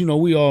 Because, you know,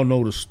 we all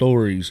know the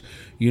stories,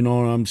 you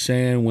know what I'm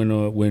saying,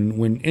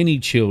 when any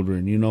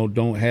children, you know,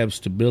 don't have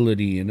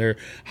stability and they're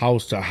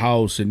house to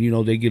house, and, you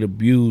know, they get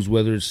abused,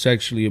 whether it's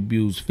sexually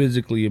abused,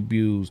 physically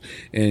abused,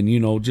 and, you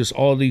know, just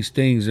all these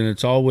things. And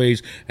it's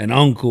always an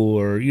uncle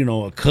or, you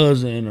know, a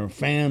cousin or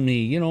family,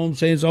 you know what I'm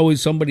saying? It's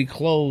always somebody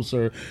close,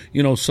 or,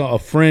 you know, a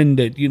friend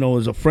that, you know,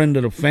 is a friend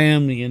of the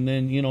family, and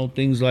then, you know,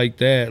 things like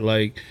that.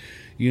 Like,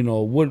 you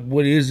know,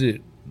 what is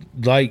it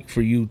like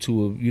for you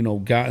to have, you know,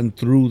 gotten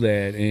through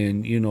that?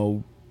 And, you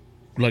know,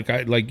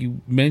 like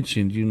you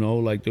mentioned, you know,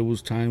 like there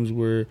was times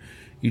where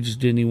you just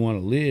didn't even want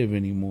to live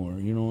anymore,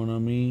 you know what I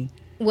mean?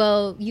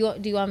 Well, do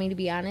you want me to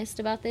be honest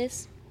about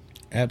this?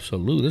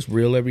 Absolutely. It's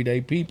real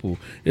everyday people.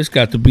 It's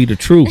got to be the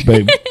truth,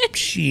 baby.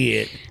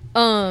 Shit.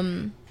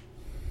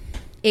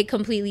 It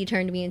completely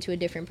turned me into a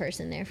different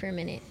person there for a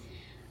minute.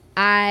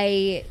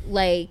 I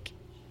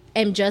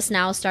am just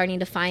now starting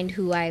to find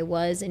who I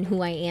was and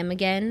who I am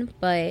again,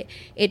 but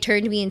it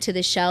turned me into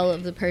the shell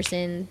of the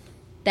person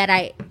that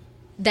I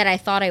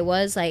thought I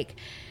was. Like,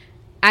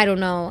 I don't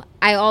know,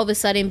 I all of a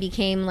sudden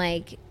became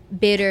like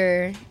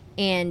bitter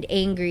and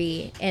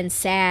angry and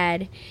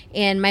sad,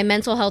 and my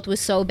mental health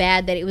was so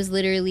bad that it was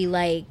literally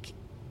like,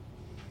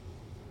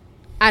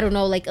 I don't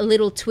know, like a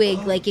little twig,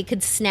 like it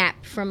could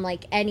snap from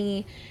like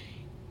any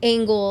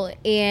angle,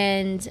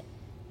 and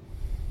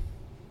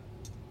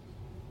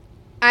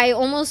I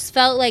almost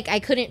felt like I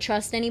couldn't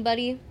trust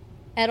anybody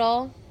at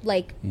all.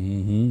 Like,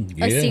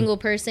 a single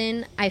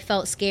person. I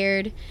felt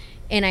scared,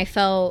 and I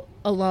felt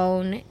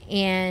alone,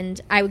 and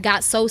I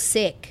got so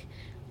sick,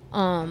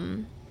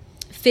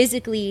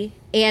 physically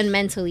and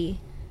mentally,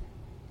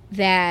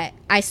 that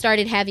I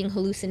started having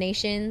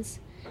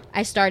hallucinations.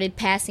 I started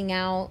passing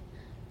out.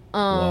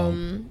 Wow.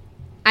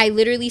 I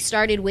literally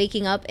started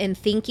waking up and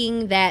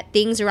thinking that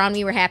things around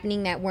me were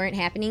happening that weren't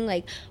happening.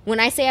 Like, when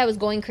I say I was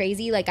going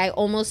crazy, like, I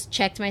almost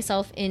checked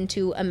myself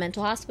into a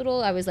mental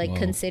hospital. I was, like,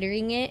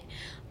 considering it.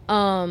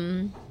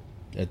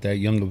 At that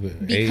young of an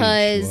age.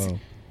 Because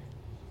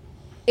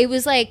it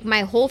was, like,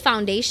 my whole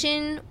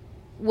foundation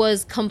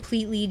was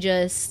completely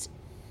just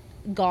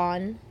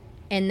gone.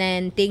 And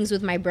then things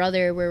with my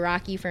brother were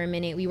rocky for a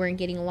minute. We weren't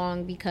getting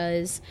along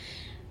because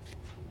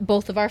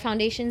both of our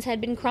foundations had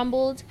been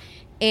crumbled.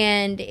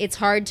 And it's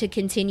hard to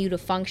continue to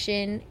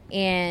function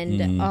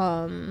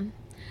and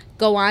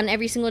go on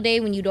every single day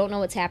when you don't know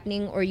what's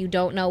happening, or you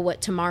don't know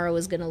what tomorrow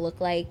is going to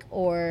look like,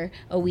 or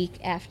a week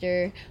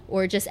after,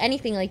 or just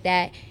anything like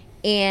that.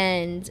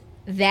 And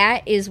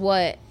that is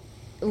what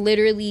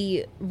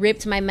literally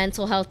ripped my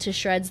mental health to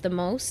shreds the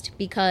most,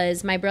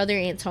 because my brother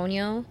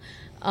Antonio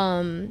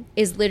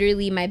is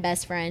literally my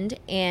best friend,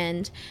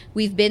 and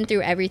we've been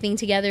through everything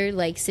together,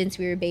 like since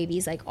we were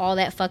babies, like all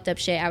that fucked up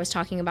shit I was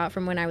talking about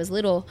from when I was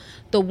little.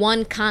 The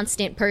one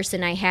constant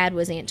person I had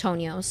was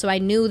Antonio. So I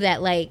knew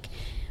that like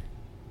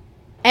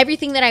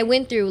everything that I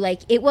went through,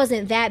 like it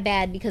wasn't that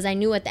bad, because I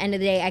knew at the end of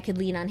the day I could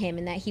lean on him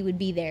and that he would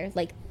be there,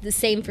 like the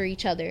same for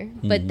each other.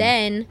 But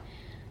then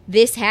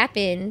this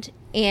happened,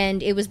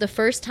 and it was the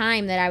first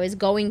time that I was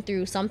going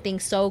through something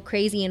so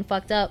crazy and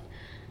fucked up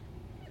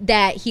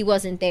that he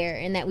wasn't there,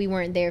 and that we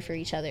weren't there for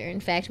each other.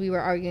 In fact, we were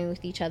arguing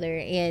with each other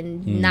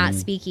and not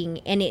speaking,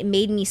 and it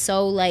made me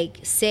so like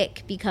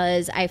sick,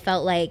 because I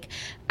felt like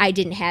I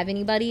didn't have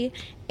anybody,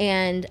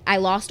 and I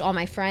lost all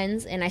my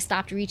friends, and I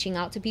stopped reaching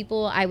out to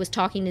people. I was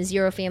talking to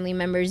 0 family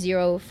members,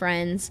 0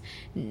 friends,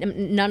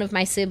 none of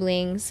my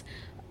siblings.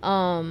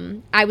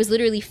 I was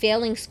literally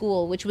failing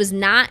school, which was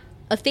not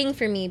a thing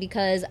for me,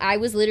 because I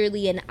was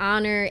literally an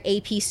honor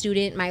AP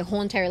student my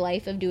whole entire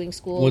life of doing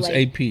school. What's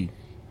like, AP?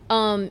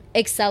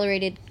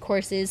 Accelerated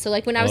courses. So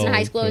like when I was in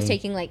high school, I was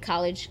taking like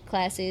college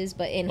classes,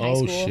 but in high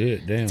school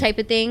shit, damn. type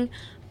of thing.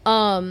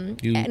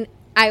 And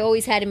I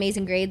always had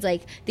amazing grades.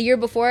 Like the year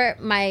before,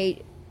 my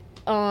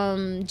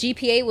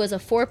GPA was a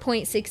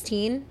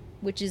 4.16,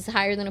 which is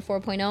higher than a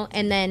 4.0.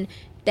 And then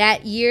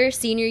that year,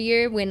 senior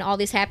year, when all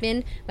this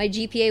happened, my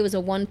GPA was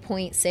a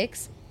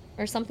 1.6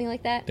 or something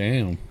like that.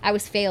 Damn. I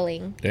was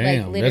failing.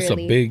 Damn, like, that's a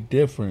big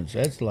difference.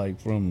 That's like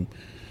from,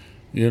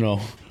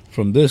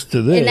 from this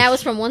to this. And that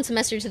was from one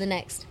semester to the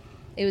next.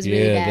 It was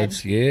really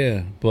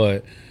bad.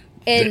 But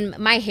and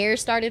my hair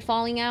started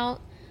falling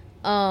out.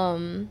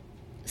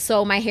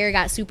 So my hair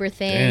got super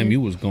thin. Damn, you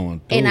was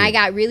going through and I it.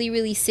 got really,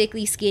 really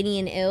sickly, skinny,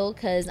 and ill,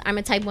 because I'm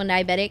a type 1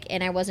 diabetic,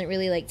 and I wasn't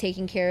really like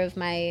taking care of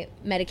my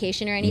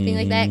medication or anything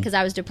like that, because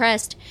I was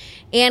depressed,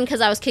 and because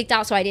I was kicked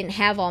out, so I didn't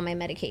have all my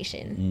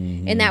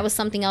medication. And that was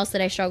something else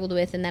that I struggled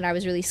with and that I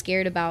was really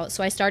scared about.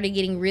 So I started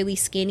getting really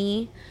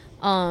skinny,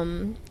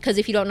 because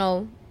if you don't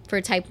know,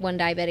 for type 1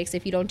 diabetics,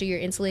 if you don't do your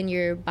insulin,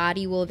 your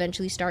body will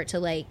eventually start to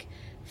like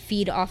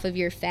feed off of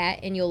your fat,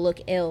 and you'll look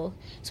ill.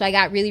 So I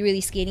got really,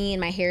 really skinny, and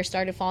my hair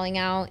started falling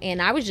out,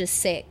 and I was just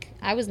sick.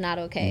 I was not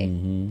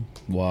okay.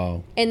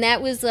 Wow. And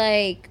that was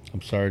like,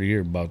 I'm sorry to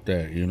hear about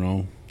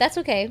that, That's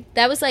okay.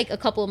 That was like a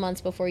couple of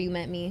months before you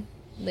met me,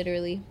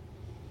 literally,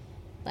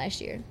 last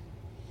year.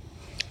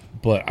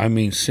 But I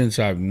mean, since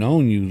I've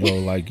known you though,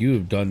 like you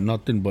have done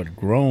nothing but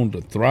grown to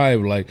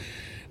thrive. Like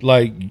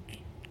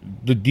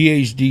the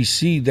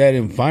DHDC, that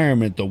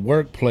environment, the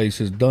workplace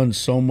has done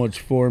so much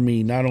for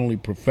me, not only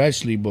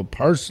professionally but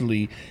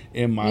personally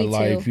in my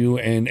life.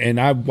 And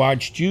I've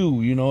watched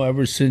you,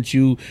 ever since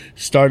you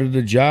started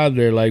the job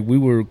there. Like we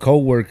were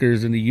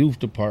co-workers in the youth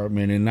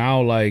department, and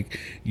now like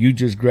you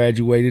just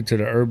graduated to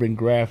the urban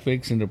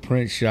graphics and the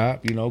print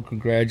shop.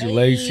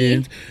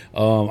 Congratulations.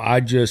 Hey. I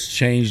just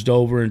changed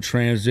over and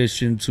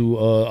transitioned to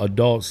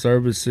adult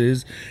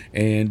services,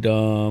 and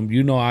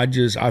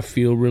I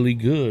feel really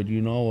good,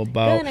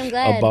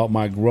 about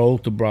my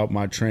growth, about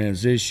my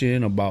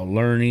transition, about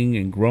learning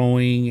and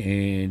growing,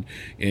 and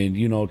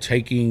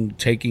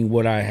taking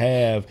what I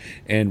have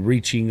and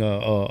reaching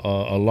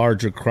a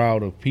larger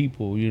crowd of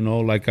people.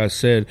 Like I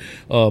said,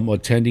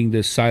 attending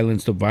this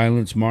Silence the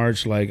Violence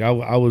march, like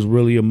I was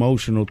really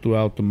emotional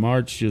throughout the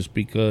march, just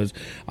because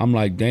I'm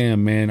like,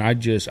 damn, man,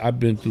 I've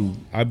been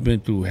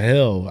through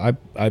hell.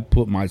 I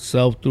put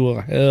myself through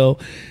a hell,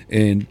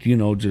 and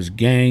just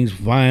gangs,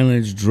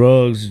 violence,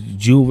 drugs,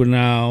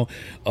 juvenile,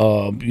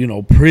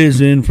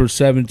 prison for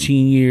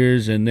 17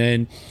 years, and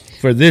then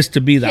for this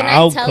to be the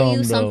outcome. Can I tell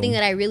you something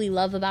that I really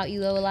love about you,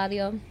 though,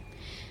 Eladio?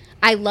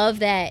 I love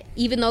that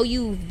even though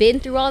you've been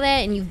through all that,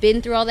 and you've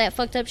been through all that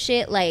fucked up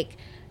shit, like,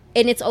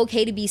 and it's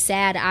okay to be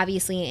sad,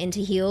 obviously, and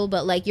to heal,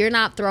 but like, you're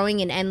not throwing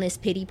an endless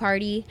pity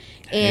party,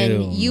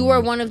 and you are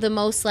one of the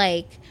most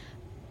like,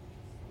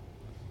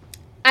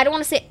 I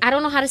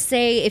don't know how to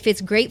say if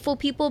it's grateful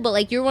people, but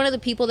like, you're one of the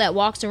people that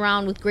walks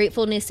around with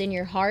gratefulness in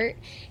your heart.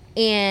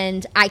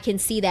 And I can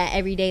see that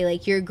every day.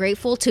 Like, you're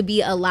grateful to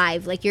be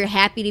alive. Like, you're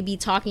happy to be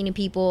talking to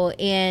people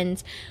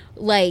and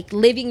like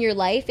living your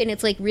life. And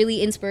it's like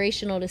really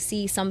inspirational to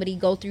see somebody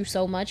go through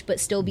so much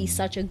but still be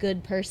such a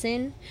good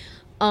person.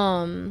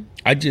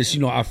 I just,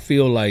 I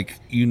feel like,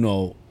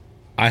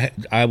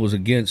 I was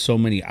against so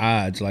many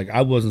odds. Like,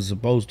 I wasn't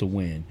supposed to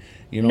win.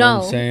 You know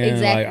what I'm saying?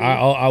 Exactly. Like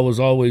I was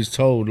always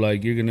told,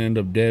 like, you're gonna end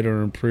up dead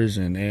or in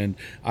prison, and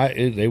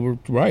they were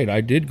right.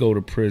 I did go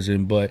to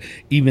prison, but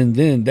even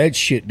then, that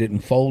shit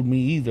didn't fold me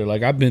either.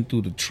 Like, I've been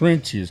through the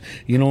trenches.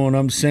 You know what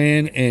I'm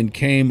saying? And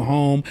came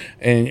home,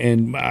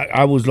 and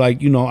I was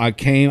like, I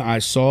came, I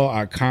saw,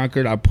 I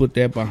conquered, I put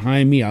that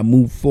behind me, I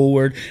moved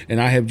forward,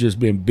 and I have just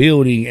been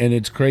building. And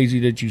it's crazy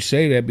that you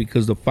say that,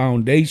 because the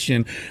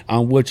foundation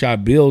on which I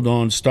build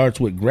on starts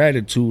with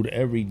gratitude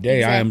every day.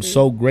 Exactly. I am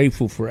so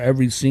grateful for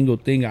every single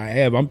thing I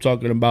have. I'm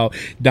talking about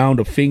down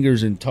to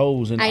fingers and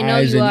toes and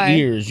eyes and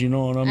ears. You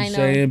know what I'm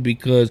saying?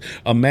 Because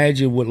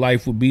imagine what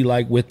life would be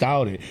like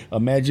without it.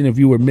 Imagine if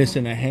you were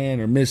missing a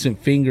hand or missing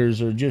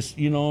fingers or just,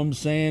 you know what I'm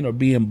saying, or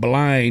being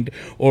blind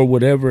or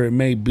whatever it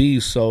may be.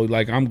 So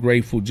like, I'm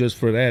grateful just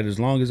for that. As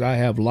long as I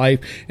have life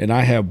and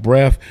I have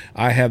breath,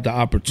 I have the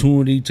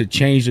opportunity to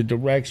change the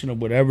direction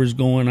of whatever's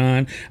going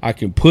on. I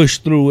can push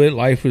through it.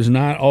 Life is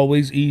not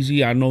always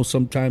easy. I know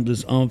sometimes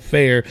it's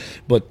unfair,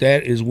 but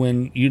that is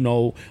when, you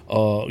know,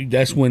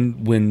 that's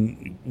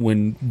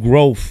when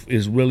growth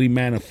is really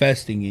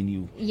manifesting in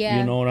you. Yeah.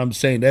 You know what I'm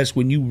saying? That's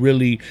when you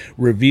really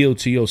reveal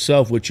to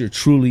yourself what you're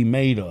truly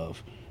made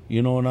of.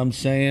 You know what I'm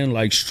saying?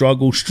 Like,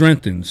 struggle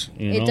strengthens.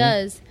 You know? It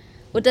does.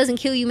 What doesn't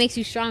kill you makes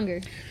you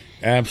stronger.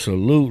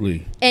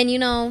 Absolutely. And, you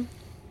know,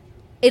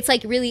 it's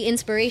like really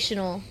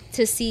inspirational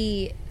to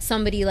see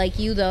somebody like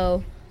you,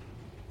 though,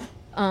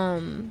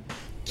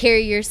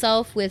 carry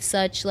yourself with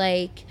such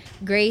like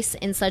grace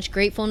and such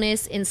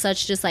gratefulness and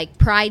such just like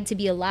pride to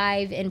be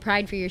alive and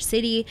pride for your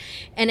city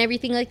and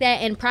everything like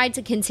that, and pride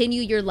to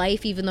continue your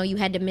life even though you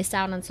had to miss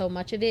out on so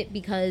much of it,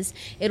 because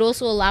it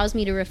also allows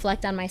me to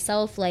reflect on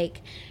myself,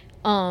 like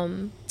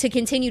to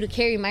continue to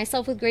carry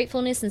myself with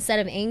gratefulness instead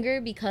of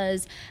anger,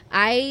 because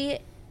I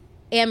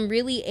am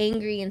really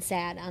angry and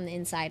sad on the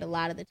inside a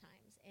lot of the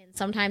times, and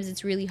sometimes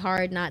it's really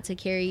hard not to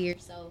carry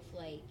yourself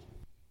like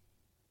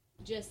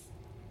just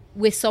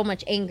with so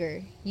much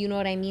anger, you know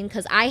what I mean?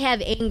 Because I have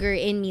anger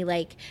in me.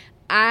 Like,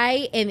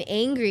 I am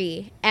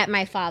angry at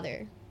my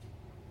father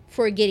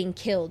for getting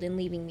killed and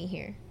leaving me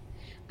here.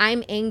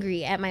 I'm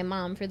angry at my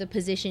mom for the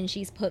position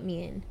she's put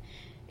me in.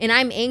 And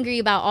I'm angry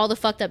about all the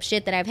fucked up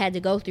shit that I've had to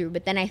go through.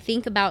 But then I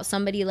think about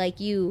somebody like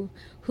you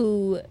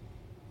who,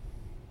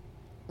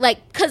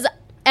 like, because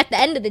at the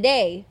end of the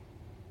day,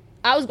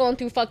 I was going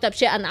through fucked up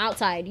shit on the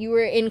outside. You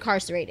were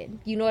incarcerated.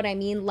 You know what I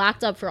mean?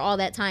 Locked up for all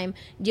that time,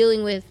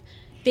 dealing with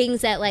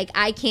things that like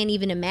I can't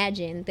even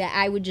imagine, that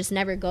I would just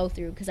never go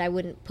through because I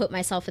wouldn't put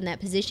myself in that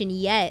position.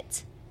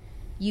 Yet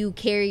you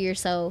carry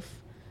yourself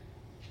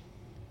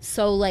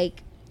so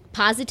like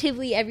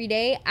positively every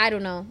day. I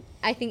don't know.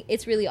 I think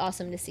it's really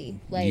awesome to see.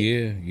 Like,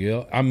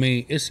 yeah. I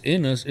mean, it's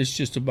in us. It's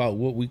just about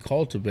what we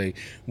cultivate.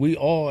 We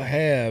all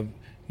have,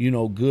 you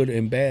know, good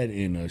and bad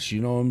in us. You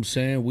know what I'm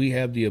saying? We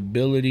have the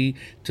ability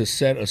to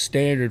set a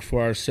standard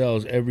for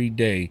ourselves every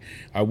day.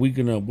 Are we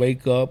going to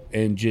wake up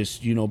and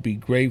just, you know, be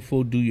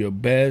grateful, do your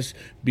best,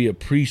 be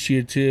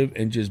appreciative,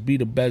 and just be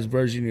the best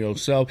version of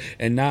yourself,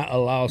 and not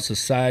allow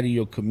society,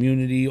 your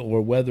community,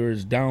 or whether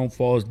it's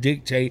downfalls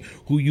dictate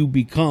who you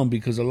become?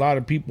 Because a lot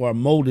of people are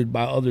molded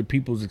by other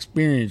people's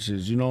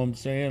experiences. You know what I'm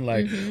saying?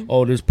 Like,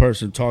 oh, this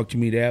person talked to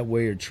me that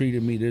way or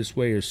treated me this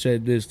way or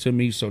said this to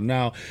me. So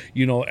now,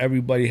 you know,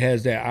 everybody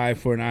has that eye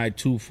for an eye,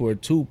 tooth for a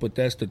tooth. But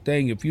that's the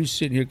thing. If you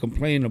sit here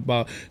complaining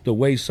about the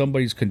way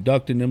somebody's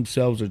conducting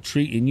themselves or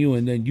treating you,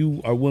 and then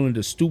you are willing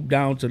to stoop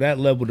down to that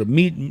level to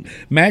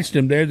match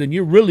them there, then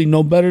you're really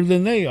no better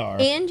than they are.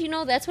 And, you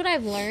know, that's what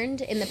I've learned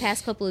in the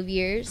past couple of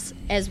years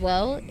as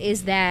well,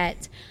 is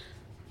that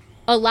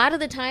a lot of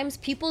the times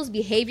people's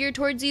behavior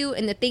towards you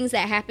and the things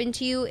that happen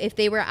to you, if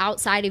they were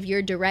outside of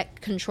your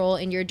direct control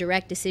and your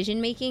direct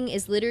decision making,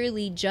 is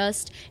literally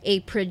just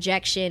a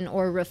projection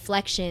or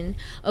reflection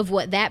of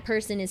what that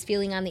person is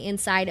feeling on the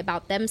inside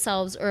about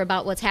themselves or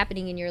about what's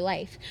happening in your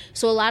life.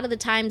 So a lot of the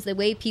times the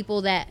way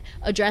people that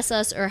address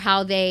us or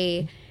how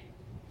they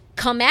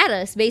come at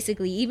us,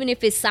 basically, even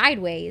if it's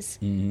sideways,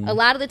 a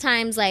lot of the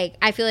times, like,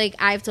 I feel like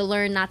I have to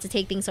learn not to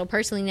take things so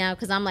personally now,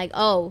 because I'm like,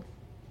 oh,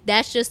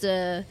 that's just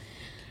a...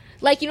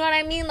 Like, you know what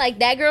I mean? Like,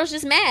 that girl's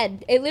just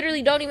mad. It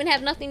literally don't even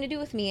have nothing to do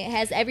with me. It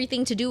has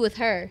everything to do with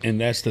her. And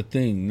that's the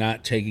thing,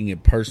 not taking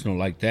it personal.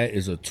 Like, that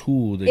is a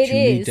tool that you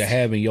need to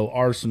have in your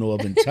arsenal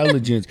of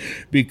intelligence.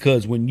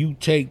 Because when you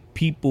take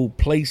people,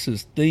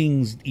 places,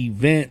 things,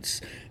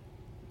 events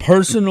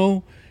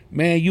personal,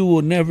 man, you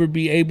will never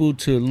be able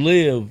to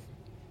live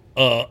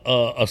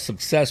a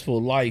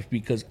successful life,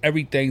 because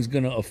everything's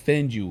gonna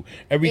offend you.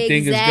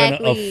 Everything is gonna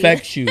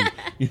affect you.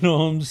 You know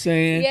what I'm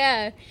saying?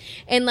 Yeah.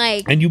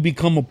 And you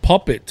become a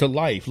puppet to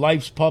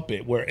life's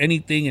puppet, where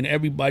anything and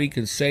everybody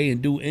can say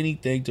and do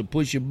anything to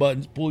push your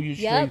buttons, pull your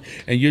strings,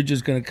 and you're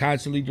just gonna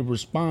constantly to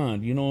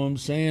respond. You know what I'm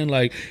saying?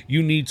 Like,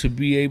 you need to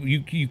be able,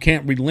 you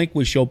can't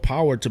relinquish your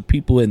power to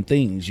people and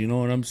things. You know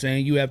what I'm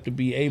saying? You have to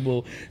be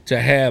able to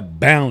have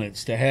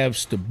balance, to have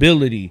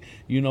stability,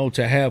 you know,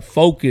 to have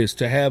focus,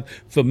 to have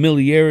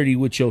familiarity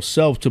with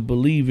yourself, to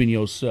believe in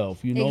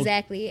yourself, you know?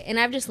 Exactly. And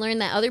I've just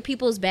learned that other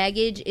people's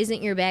baggage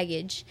isn't your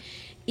baggage.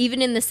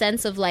 Even in the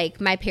sense of,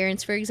 like, my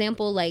parents, for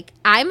example, like,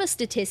 I'm a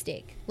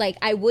statistic. Like,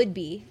 I would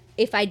be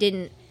if I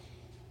didn't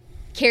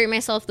carry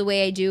myself the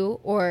way I do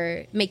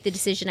or make the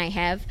decision I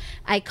have.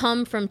 I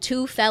come from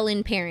 2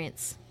 felon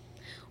parents.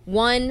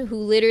 One who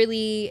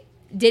literally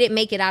didn't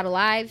make it out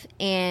alive,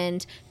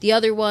 and the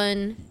other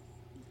one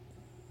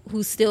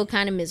who's still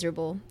kind of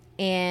miserable.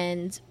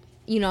 And,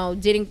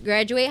 didn't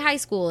graduate high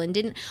school and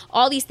didn't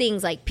all these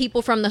things, like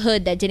people from the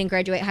hood that didn't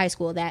graduate high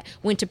school, that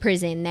went to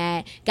prison,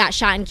 that got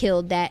shot and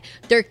killed, that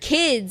their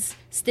kids,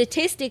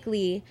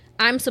 statistically,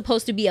 I'm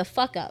supposed to be a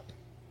fuck up.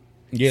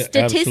 Yeah,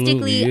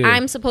 statistically, yeah.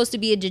 I'm supposed to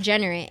be a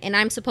degenerate, and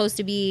I'm supposed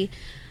to be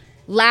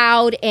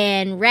loud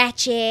and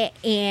ratchet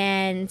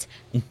and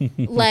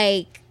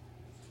like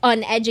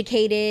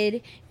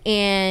uneducated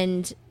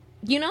and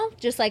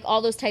just like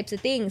all those types of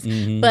things.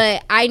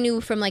 But I knew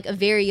from like a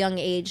very young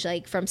age,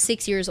 like from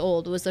 6 years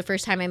old was the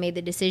first time I made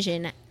the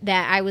decision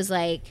that I was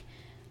like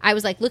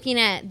looking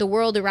at the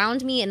world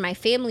around me and my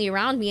family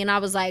around me, and I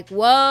was like,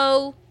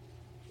 whoa.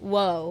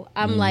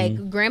 I'm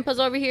like, grandpa's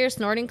over here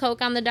snorting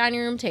coke on the dining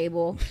room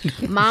table.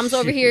 Mom's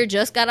over here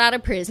just got out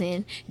of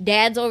prison.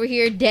 Dad's over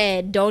here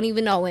dead, don't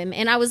even know him.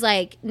 And I was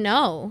like,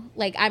 no,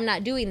 like, I'm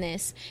not doing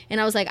this. And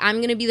I was like, I'm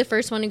going to be the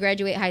first one to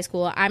graduate high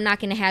school. I'm not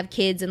going to have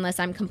kids unless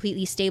I'm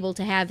completely stable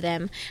to have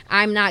them.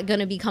 I'm not going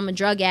to become a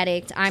drug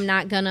addict. I'm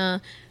not going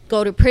to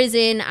go to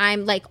prison.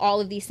 I'm like all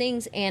of these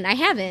things, and I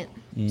haven't.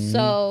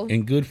 So,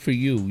 and good for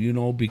you,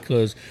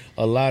 because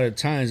a lot of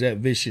times that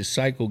vicious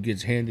cycle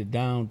gets handed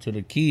down to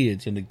the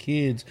kids, and the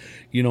kids,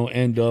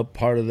 end up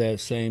part of that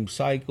same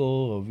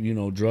cycle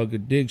of, drug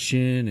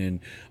addiction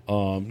and,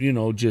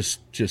 just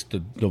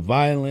the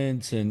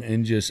violence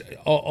and just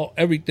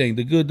everything,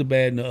 the good, the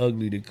bad, and the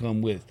ugly that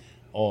come with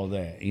all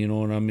that, you know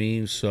what I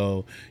mean?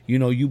 So,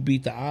 you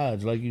beat the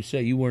odds. Like you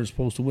said, you weren't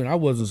supposed to win. I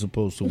wasn't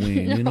supposed to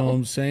win, No. You know what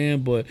I'm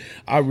saying? But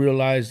I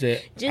realized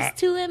that just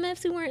two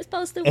MFs who weren't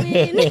supposed to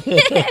win.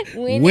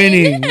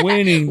 winning though.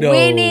 Winning.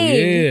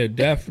 Yeah,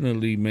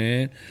 definitely,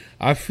 man.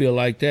 I feel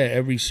like that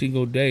every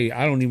single day.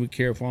 I don't even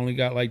care if I only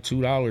got like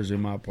 $2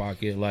 in my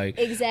pocket. Like,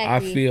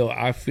 exactly.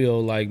 I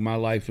feel like my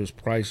life is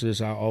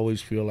priceless. I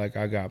always feel like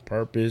I got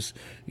purpose.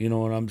 You know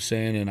what I'm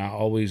saying? And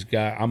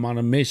I'm on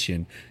a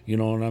mission. You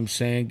know what I'm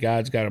saying?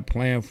 God's got a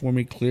plan for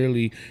me.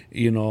 Clearly,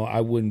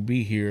 I wouldn't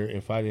be here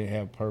if I didn't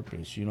have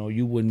purpose.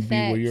 You wouldn't be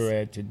where you're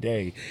at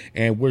today.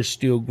 And we're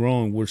still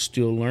growing. We're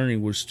still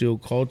learning. We're still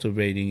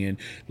cultivating. And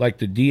like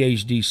the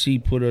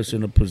DHDC put us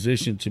in a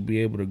position to be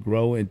able to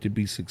grow and to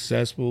be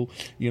successful.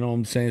 You know what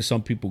I'm saying?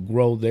 Some people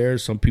grow there,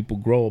 some people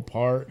grow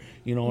apart.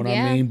 You know what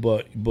I mean?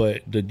 But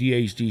the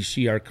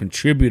DHDC are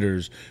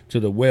contributors to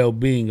the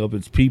well-being of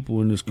its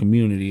people in this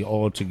community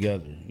all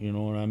together. You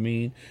know what I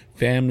mean?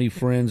 Family,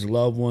 friends,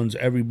 loved ones,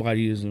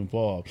 everybody is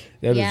involved.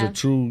 That is a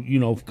true,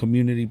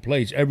 community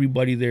place.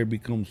 Everybody there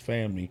becomes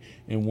family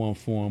in one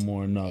form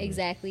or another.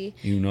 Exactly.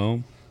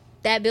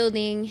 That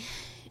building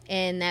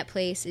and that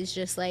place is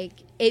just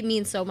like, it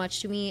means so much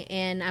to me,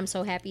 and I'm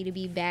so happy to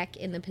be back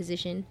in the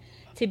position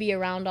to be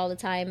around all the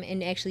time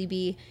and actually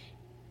be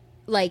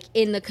like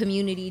in the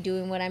community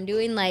doing what I'm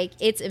doing. Like,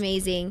 it's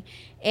amazing.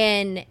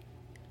 And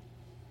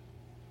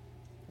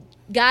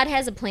God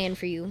has a plan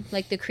for you.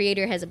 Like, the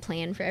Creator has a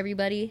plan for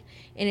everybody.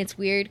 And it's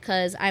weird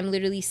because I'm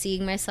literally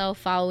seeing myself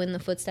follow in the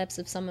footsteps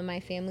of some of my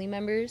family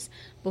members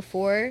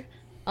before.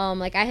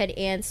 Like, I had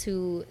aunts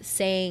who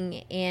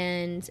sang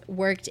and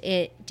worked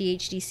at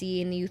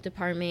DHDC in the youth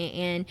department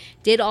and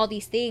did all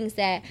these things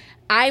that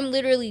I'm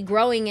literally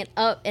growing it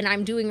up and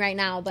I'm doing right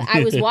now. But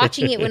I was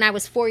watching it when I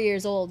was 4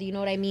 years old, you know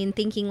what I mean?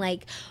 Thinking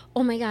like,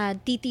 oh my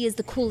God, Titi is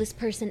the coolest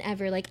person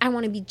ever. Like, I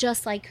want to be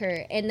just like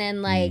her. And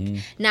then like,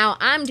 now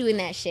I'm doing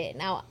that shit.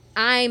 Now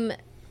I'm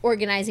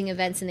organizing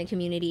events in the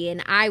community,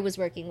 and I was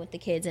working with the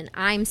kids, and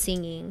I'm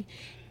singing,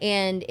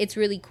 and it's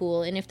really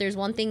cool. And if there's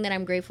one thing that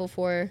I'm grateful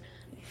for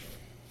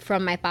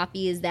from my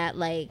papi is that,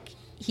 like,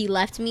 he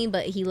left me,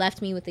 but he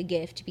left me with a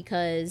gift,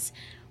 because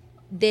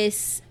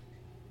this,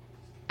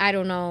 I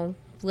don't know,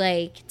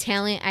 like,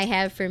 talent I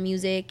have for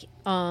music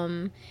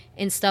and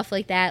stuff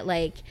like that,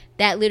 like,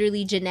 that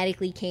literally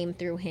genetically came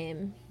through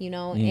him,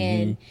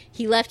 and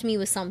he left me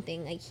with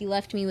something. Like, he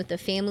left me with a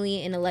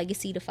family and a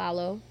legacy to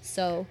follow,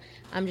 so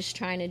I'm just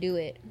trying to do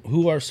it.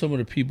 Who are some of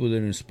the people that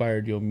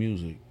inspired your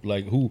music?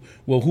 Like, who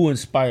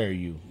inspired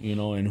you,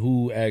 and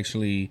who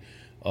actually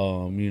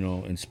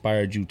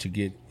inspired you to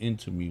get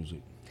into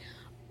music?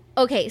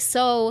 Okay,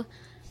 so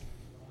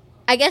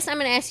I guess I'm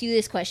going to ask you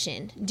this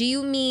question. Do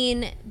you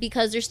mean,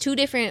 because there's two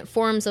different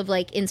forms of,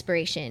 like,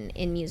 inspiration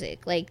in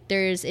music. Like,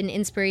 there's an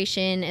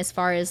inspiration as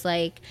far as,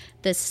 like,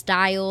 the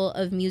style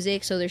of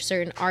music. So there's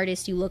certain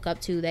artists you look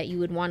up to that you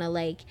would want to,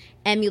 like,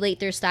 emulate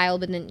their style,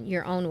 but in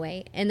your own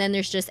way. And then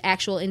there's just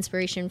actual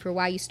inspiration for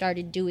why you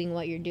started doing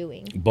what you're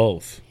doing.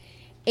 Both.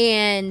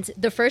 And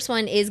the first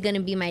one is going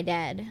to be my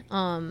dad.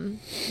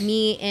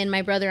 Me and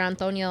my brother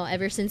Antonio,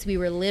 ever since we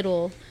were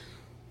little,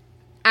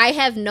 I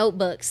have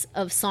notebooks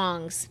of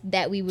songs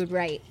that we would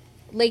write,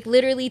 like,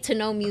 literally to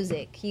know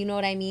music. You know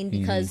what I mean?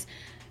 Because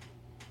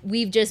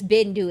we've just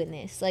been doing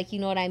this. Like, you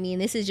know what I mean?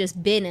 This has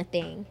just been a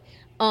thing.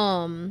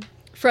 From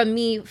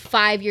me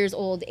 5 years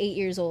old, 8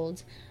 years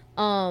old.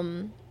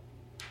 And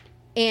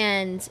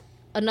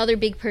another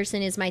big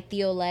person is my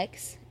Theo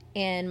Lex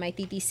and my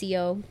Titi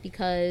Cio,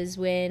 because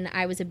when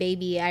I was a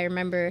baby, I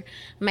remember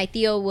my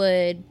Theo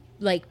would,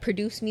 like,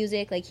 produce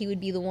music. Like, he would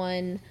be the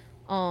one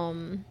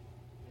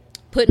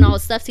putting all the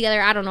stuff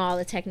together. I don't know all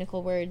the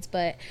technical words,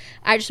 but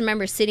I just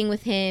remember sitting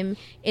with him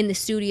in the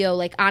studio,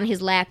 like on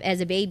his lap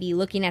as a baby,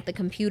 looking at the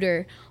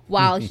computer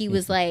while he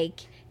was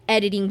like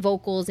editing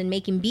vocals and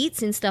making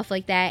beats and stuff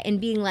like that,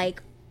 and being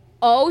like,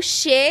 oh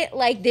shit,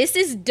 like this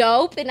is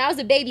dope. And I was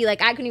a baby,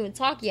 like I couldn't even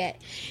talk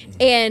yet.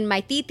 And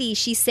my titi,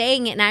 she's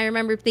saying it, and I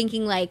remember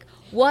thinking like,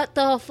 what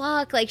the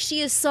fuck, like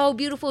she is so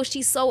beautiful,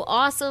 she's so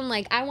awesome,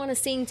 like I want to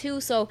sing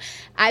too. So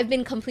I've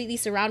been completely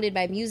surrounded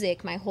by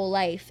music my whole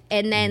life.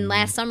 And then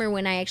last summer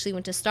when I actually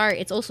went to start,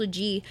 it's also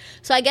G.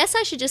 So I guess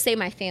I should just say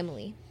my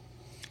family.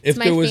 If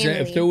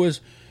there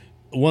was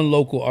one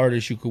local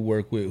artist you could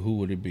work with, who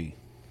would it be?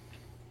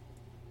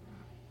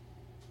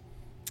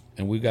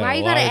 And we got why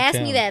you gotta ask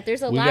me that?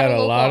 There's a lot of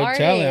local artists.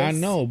 Talent, I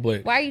know,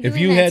 but why are you doing if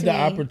you that had to the me?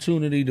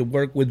 opportunity to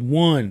work with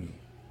one,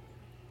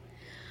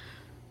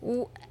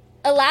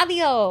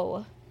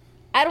 Eladio.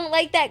 I don't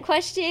like that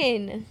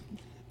question.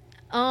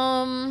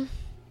 Why?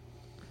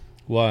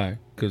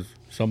 Because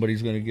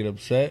somebody's gonna get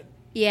upset.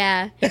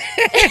 Yeah.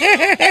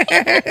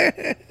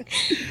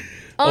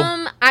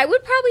 I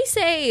would probably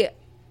say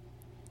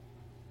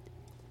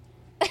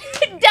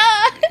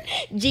duh,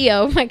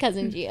 Gio, my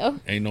cousin Gio.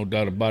 Ain't no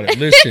doubt about it.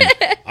 Listen,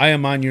 I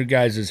am on your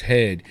guys'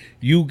 head.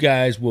 You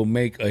guys will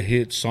make a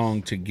hit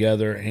song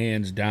together,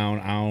 hands down.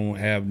 I don't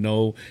have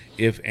no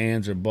ifs,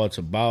 ands, or buts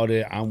about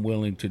it. I'm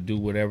willing to do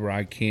whatever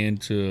I can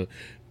to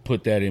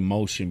put that in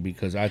motion,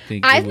 because I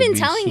think I've been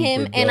telling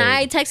him, dope. and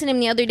I texted him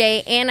the other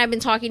day, and I've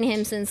been talking to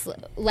him since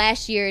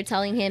last year,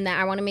 telling him that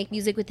I want to make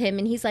music with him,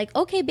 and he's like,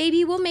 okay,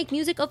 baby, we'll make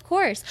music, of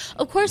course,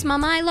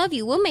 mama, I love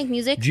you, we'll make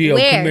music. Gio,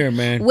 where? Come here,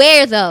 man.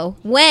 Where though?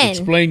 When?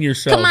 Explain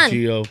yourself. Come on.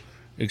 Gio.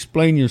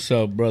 Explain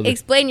yourself, brother.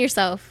 Explain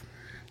yourself.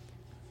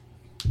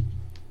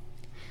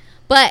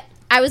 But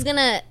I was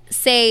gonna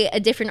say a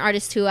different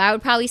artist too. I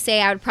would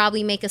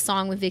probably make a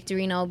song with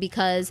Victorino,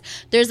 because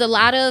there's a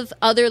lot of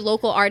other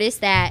local artists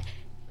that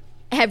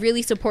have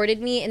really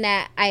supported me and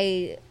that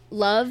I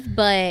love,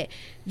 but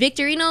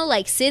Victorino,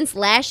 like since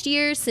last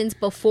year, since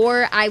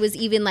before I was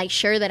even like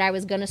sure that I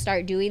was gonna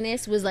start doing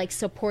this, was like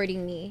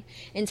supporting me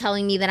and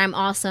telling me that I'm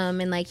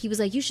awesome, and like he was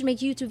like, you should make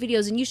YouTube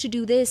videos and you should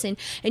do this, and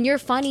you're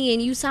funny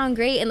and you sound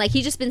great, and like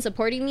he just been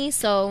supporting me.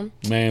 So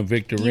man,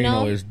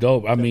 Victorino is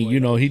dope. I mean,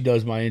 he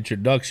does my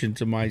introduction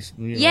to my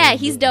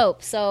he's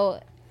dope. So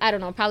I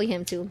don't know, probably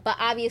him too, but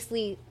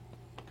obviously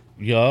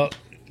what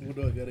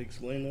do I gotta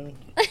explain now?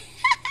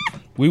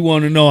 We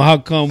want to know how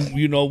come,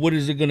 what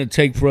is it going to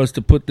take for us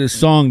to put this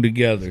song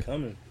together? It's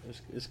coming.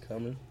 It's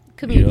coming.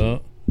 Yeah.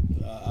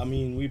 I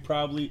mean,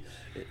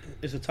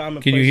 it's a time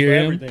and Can place you hear for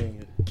him?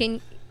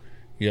 everything.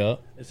 Yeah.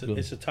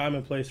 It's a time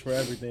and place for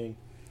everything,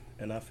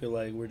 and I feel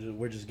like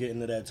we're just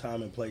getting to that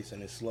time and place,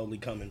 and it's slowly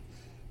coming.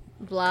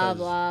 Blah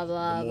blah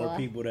blah. The more blah.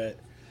 people that,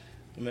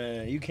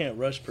 man, you can't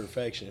rush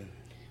perfection.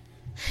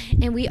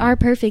 And we are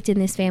perfect in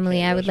this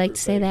family. I would like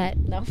to say that.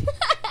 No.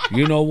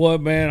 You know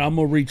what, man? I'm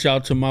going to reach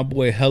out to my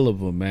boy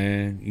Helliva,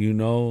 man.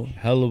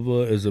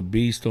 Helliva is a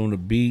beast on the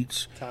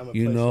beats.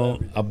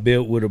 I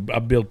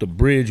built a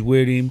bridge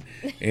with him,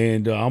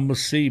 and I'm going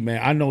to see,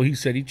 man. I know he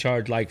said he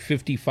charged like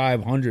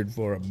 $5,500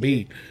 for a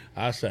beat.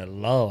 I said,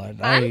 Lord.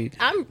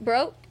 I'm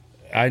broke.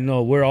 I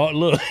know we're all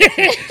look,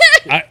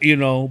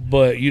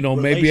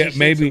 maybe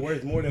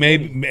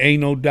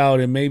ain't no doubt,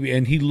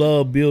 and he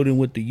loved building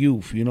with the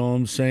youth. You know what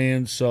I'm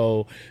saying?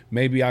 So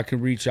maybe I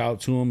can reach out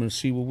to him and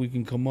see what we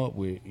can come up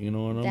with. You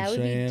know what I'm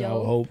saying? I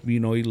hope he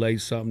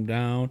lays something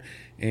down,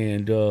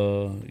 and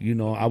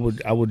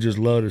I would just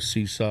love to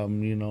see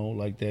something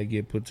like that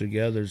get put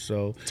together.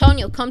 So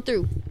Tonyo, come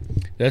through.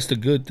 That's the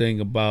good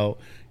thing about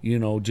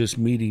just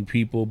meeting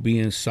people,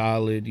 being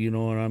solid, you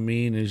know what I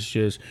mean? It's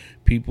just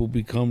people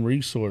become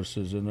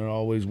resources, and they're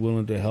always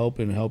willing to help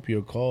and help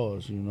your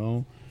cause,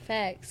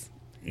 Facts.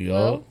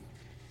 Well.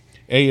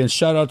 Hey, and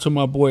shout out to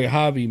my boy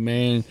Javi,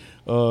 man.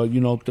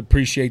 To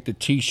appreciate the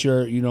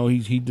T-shirt.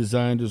 He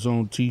designed his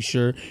own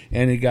T-shirt,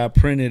 and it got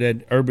printed at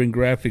Urban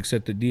Graphics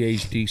at the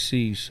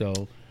DHDC,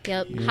 so...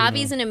 Yep,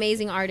 Javi's an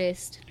amazing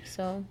artist.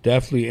 So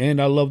definitely,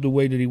 and I love the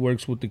way that he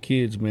works with the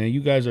kids, man.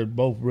 You guys are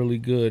both really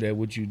good at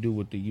what you do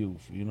with the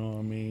youth. You know what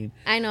I mean?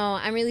 I know.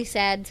 I'm really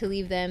sad to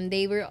leave them.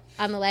 They were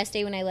on the last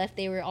day when I left.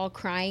 They were all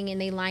crying,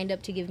 and they lined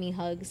up to give me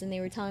hugs, and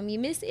they were telling me,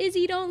 "Miss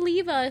Izzy, don't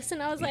leave us."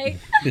 And I was like,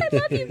 "I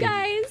love you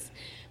guys."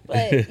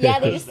 But yeah, How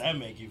does that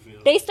make you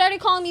feel? They started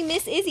calling me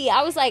Miss Izzy.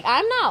 I was like,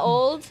 I'm not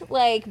old,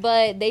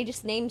 but they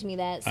just named me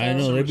that. So. I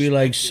know. They'd be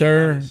like,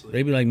 sir.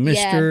 They'd be like,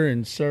 Mister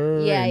and Sir.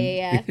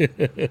 Yeah.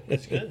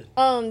 That's good.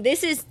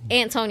 This is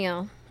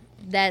Antonio.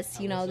 That's,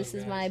 this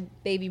is my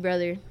baby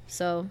brother.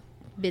 So,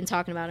 been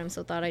talking about him,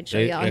 so thought I'd show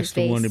y'all his face.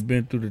 That's the one that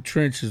been through the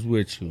trenches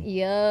with you.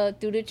 Yeah,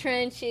 through the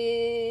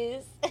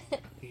trenches.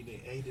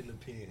 He ate in the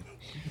pen.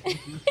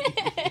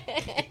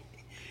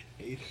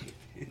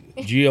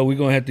 Gio, we're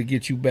going to have to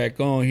get you back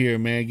on here,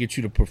 man. Get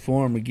you to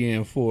perform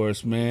again for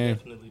us, man.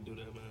 Definitely do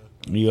that,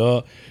 man.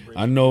 Yeah.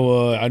 I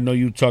know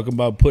you talking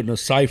about putting a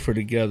cipher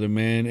together,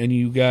 man.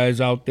 Any of you guys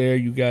out there,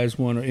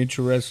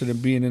 interested in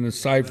being in a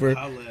cipher?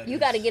 You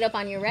got to get up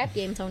on your rap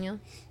game, Tonyo.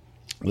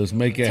 Let's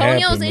make it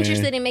happen, Tonio's man.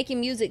 interested in making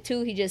music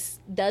too. He just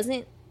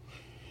doesn't.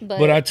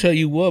 But I tell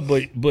you what,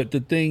 but the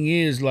thing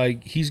is,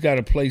 like, he's got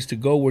a place to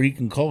go where he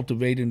can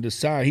cultivate and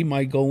decide. He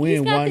might go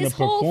in wanting to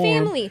perform.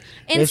 Family.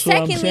 And that's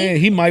secondly, what I'm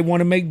saying. He might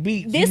want to make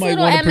beats. This he might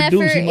little want to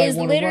produce. He MFer might is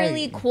want to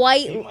literally write.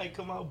 quite. He might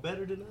come out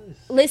better than us.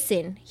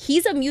 Listen,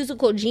 he's a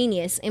musical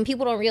genius, and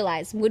people don't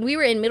realize when we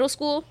were in middle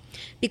school,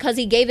 because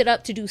he gave it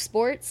up to do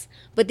sports.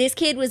 But this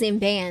kid was in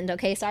band.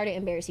 Okay, sorry to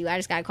embarrass you. I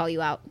just gotta call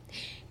you out.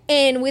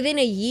 And within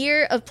a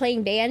year of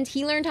playing band,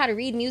 he learned how to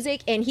read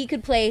music, and he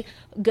could play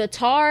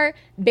guitar,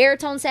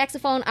 baritone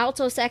saxophone,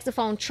 alto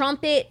saxophone,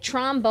 trumpet,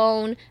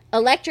 trombone,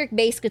 electric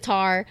bass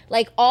guitar,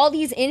 like all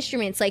these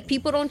instruments. Like,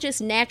 people don't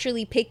just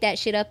naturally pick that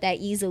shit up that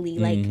easily.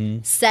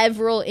 Like,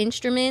 several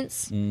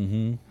instruments.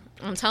 I'm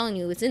telling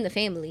you, it's in the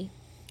family.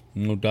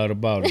 No doubt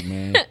about it,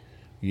 man.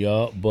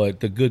 Yeah, but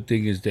the good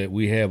thing is that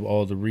we have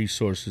all the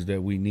resources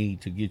that we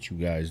need to get you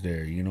guys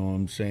there, you know what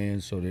I'm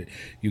saying? So that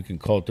you can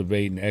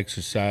cultivate and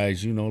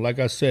exercise. You know, like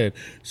I said,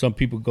 some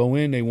people go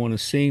in, they want to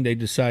sing, they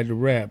decide to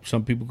rap.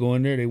 Some people go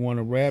in there, they want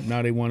to rap,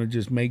 now they want to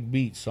just make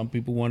beats. Some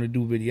people want to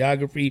do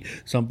videography,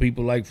 some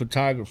people like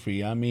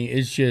photography. I mean,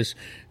 it's just,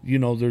 you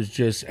know, there's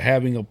just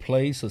having a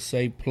place, a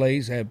safe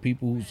place, have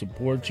people who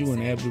support you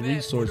and have the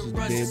resources to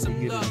be able to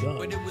get it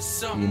done.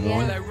 You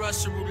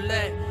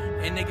know?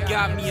 And it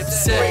got me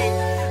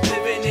upset.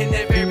 Living in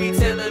that fairy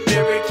tale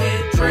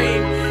American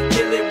dream.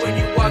 Kill it when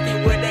you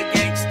walking with that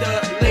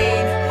gangsta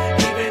lean.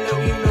 Even though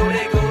you know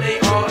they go, they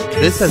all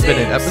insane. This has been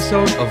an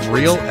episode of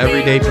Real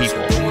Everyday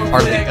People,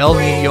 part of the El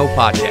Nino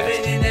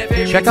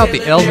Podcast. Check out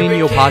the El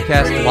Nino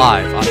Podcast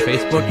live on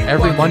Facebook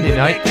every Monday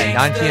night at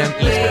 9 p.m.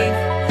 Eastern.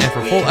 And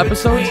for full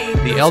episodes,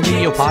 the El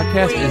Nino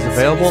Podcast is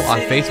available on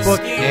Facebook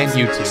and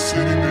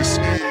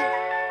YouTube.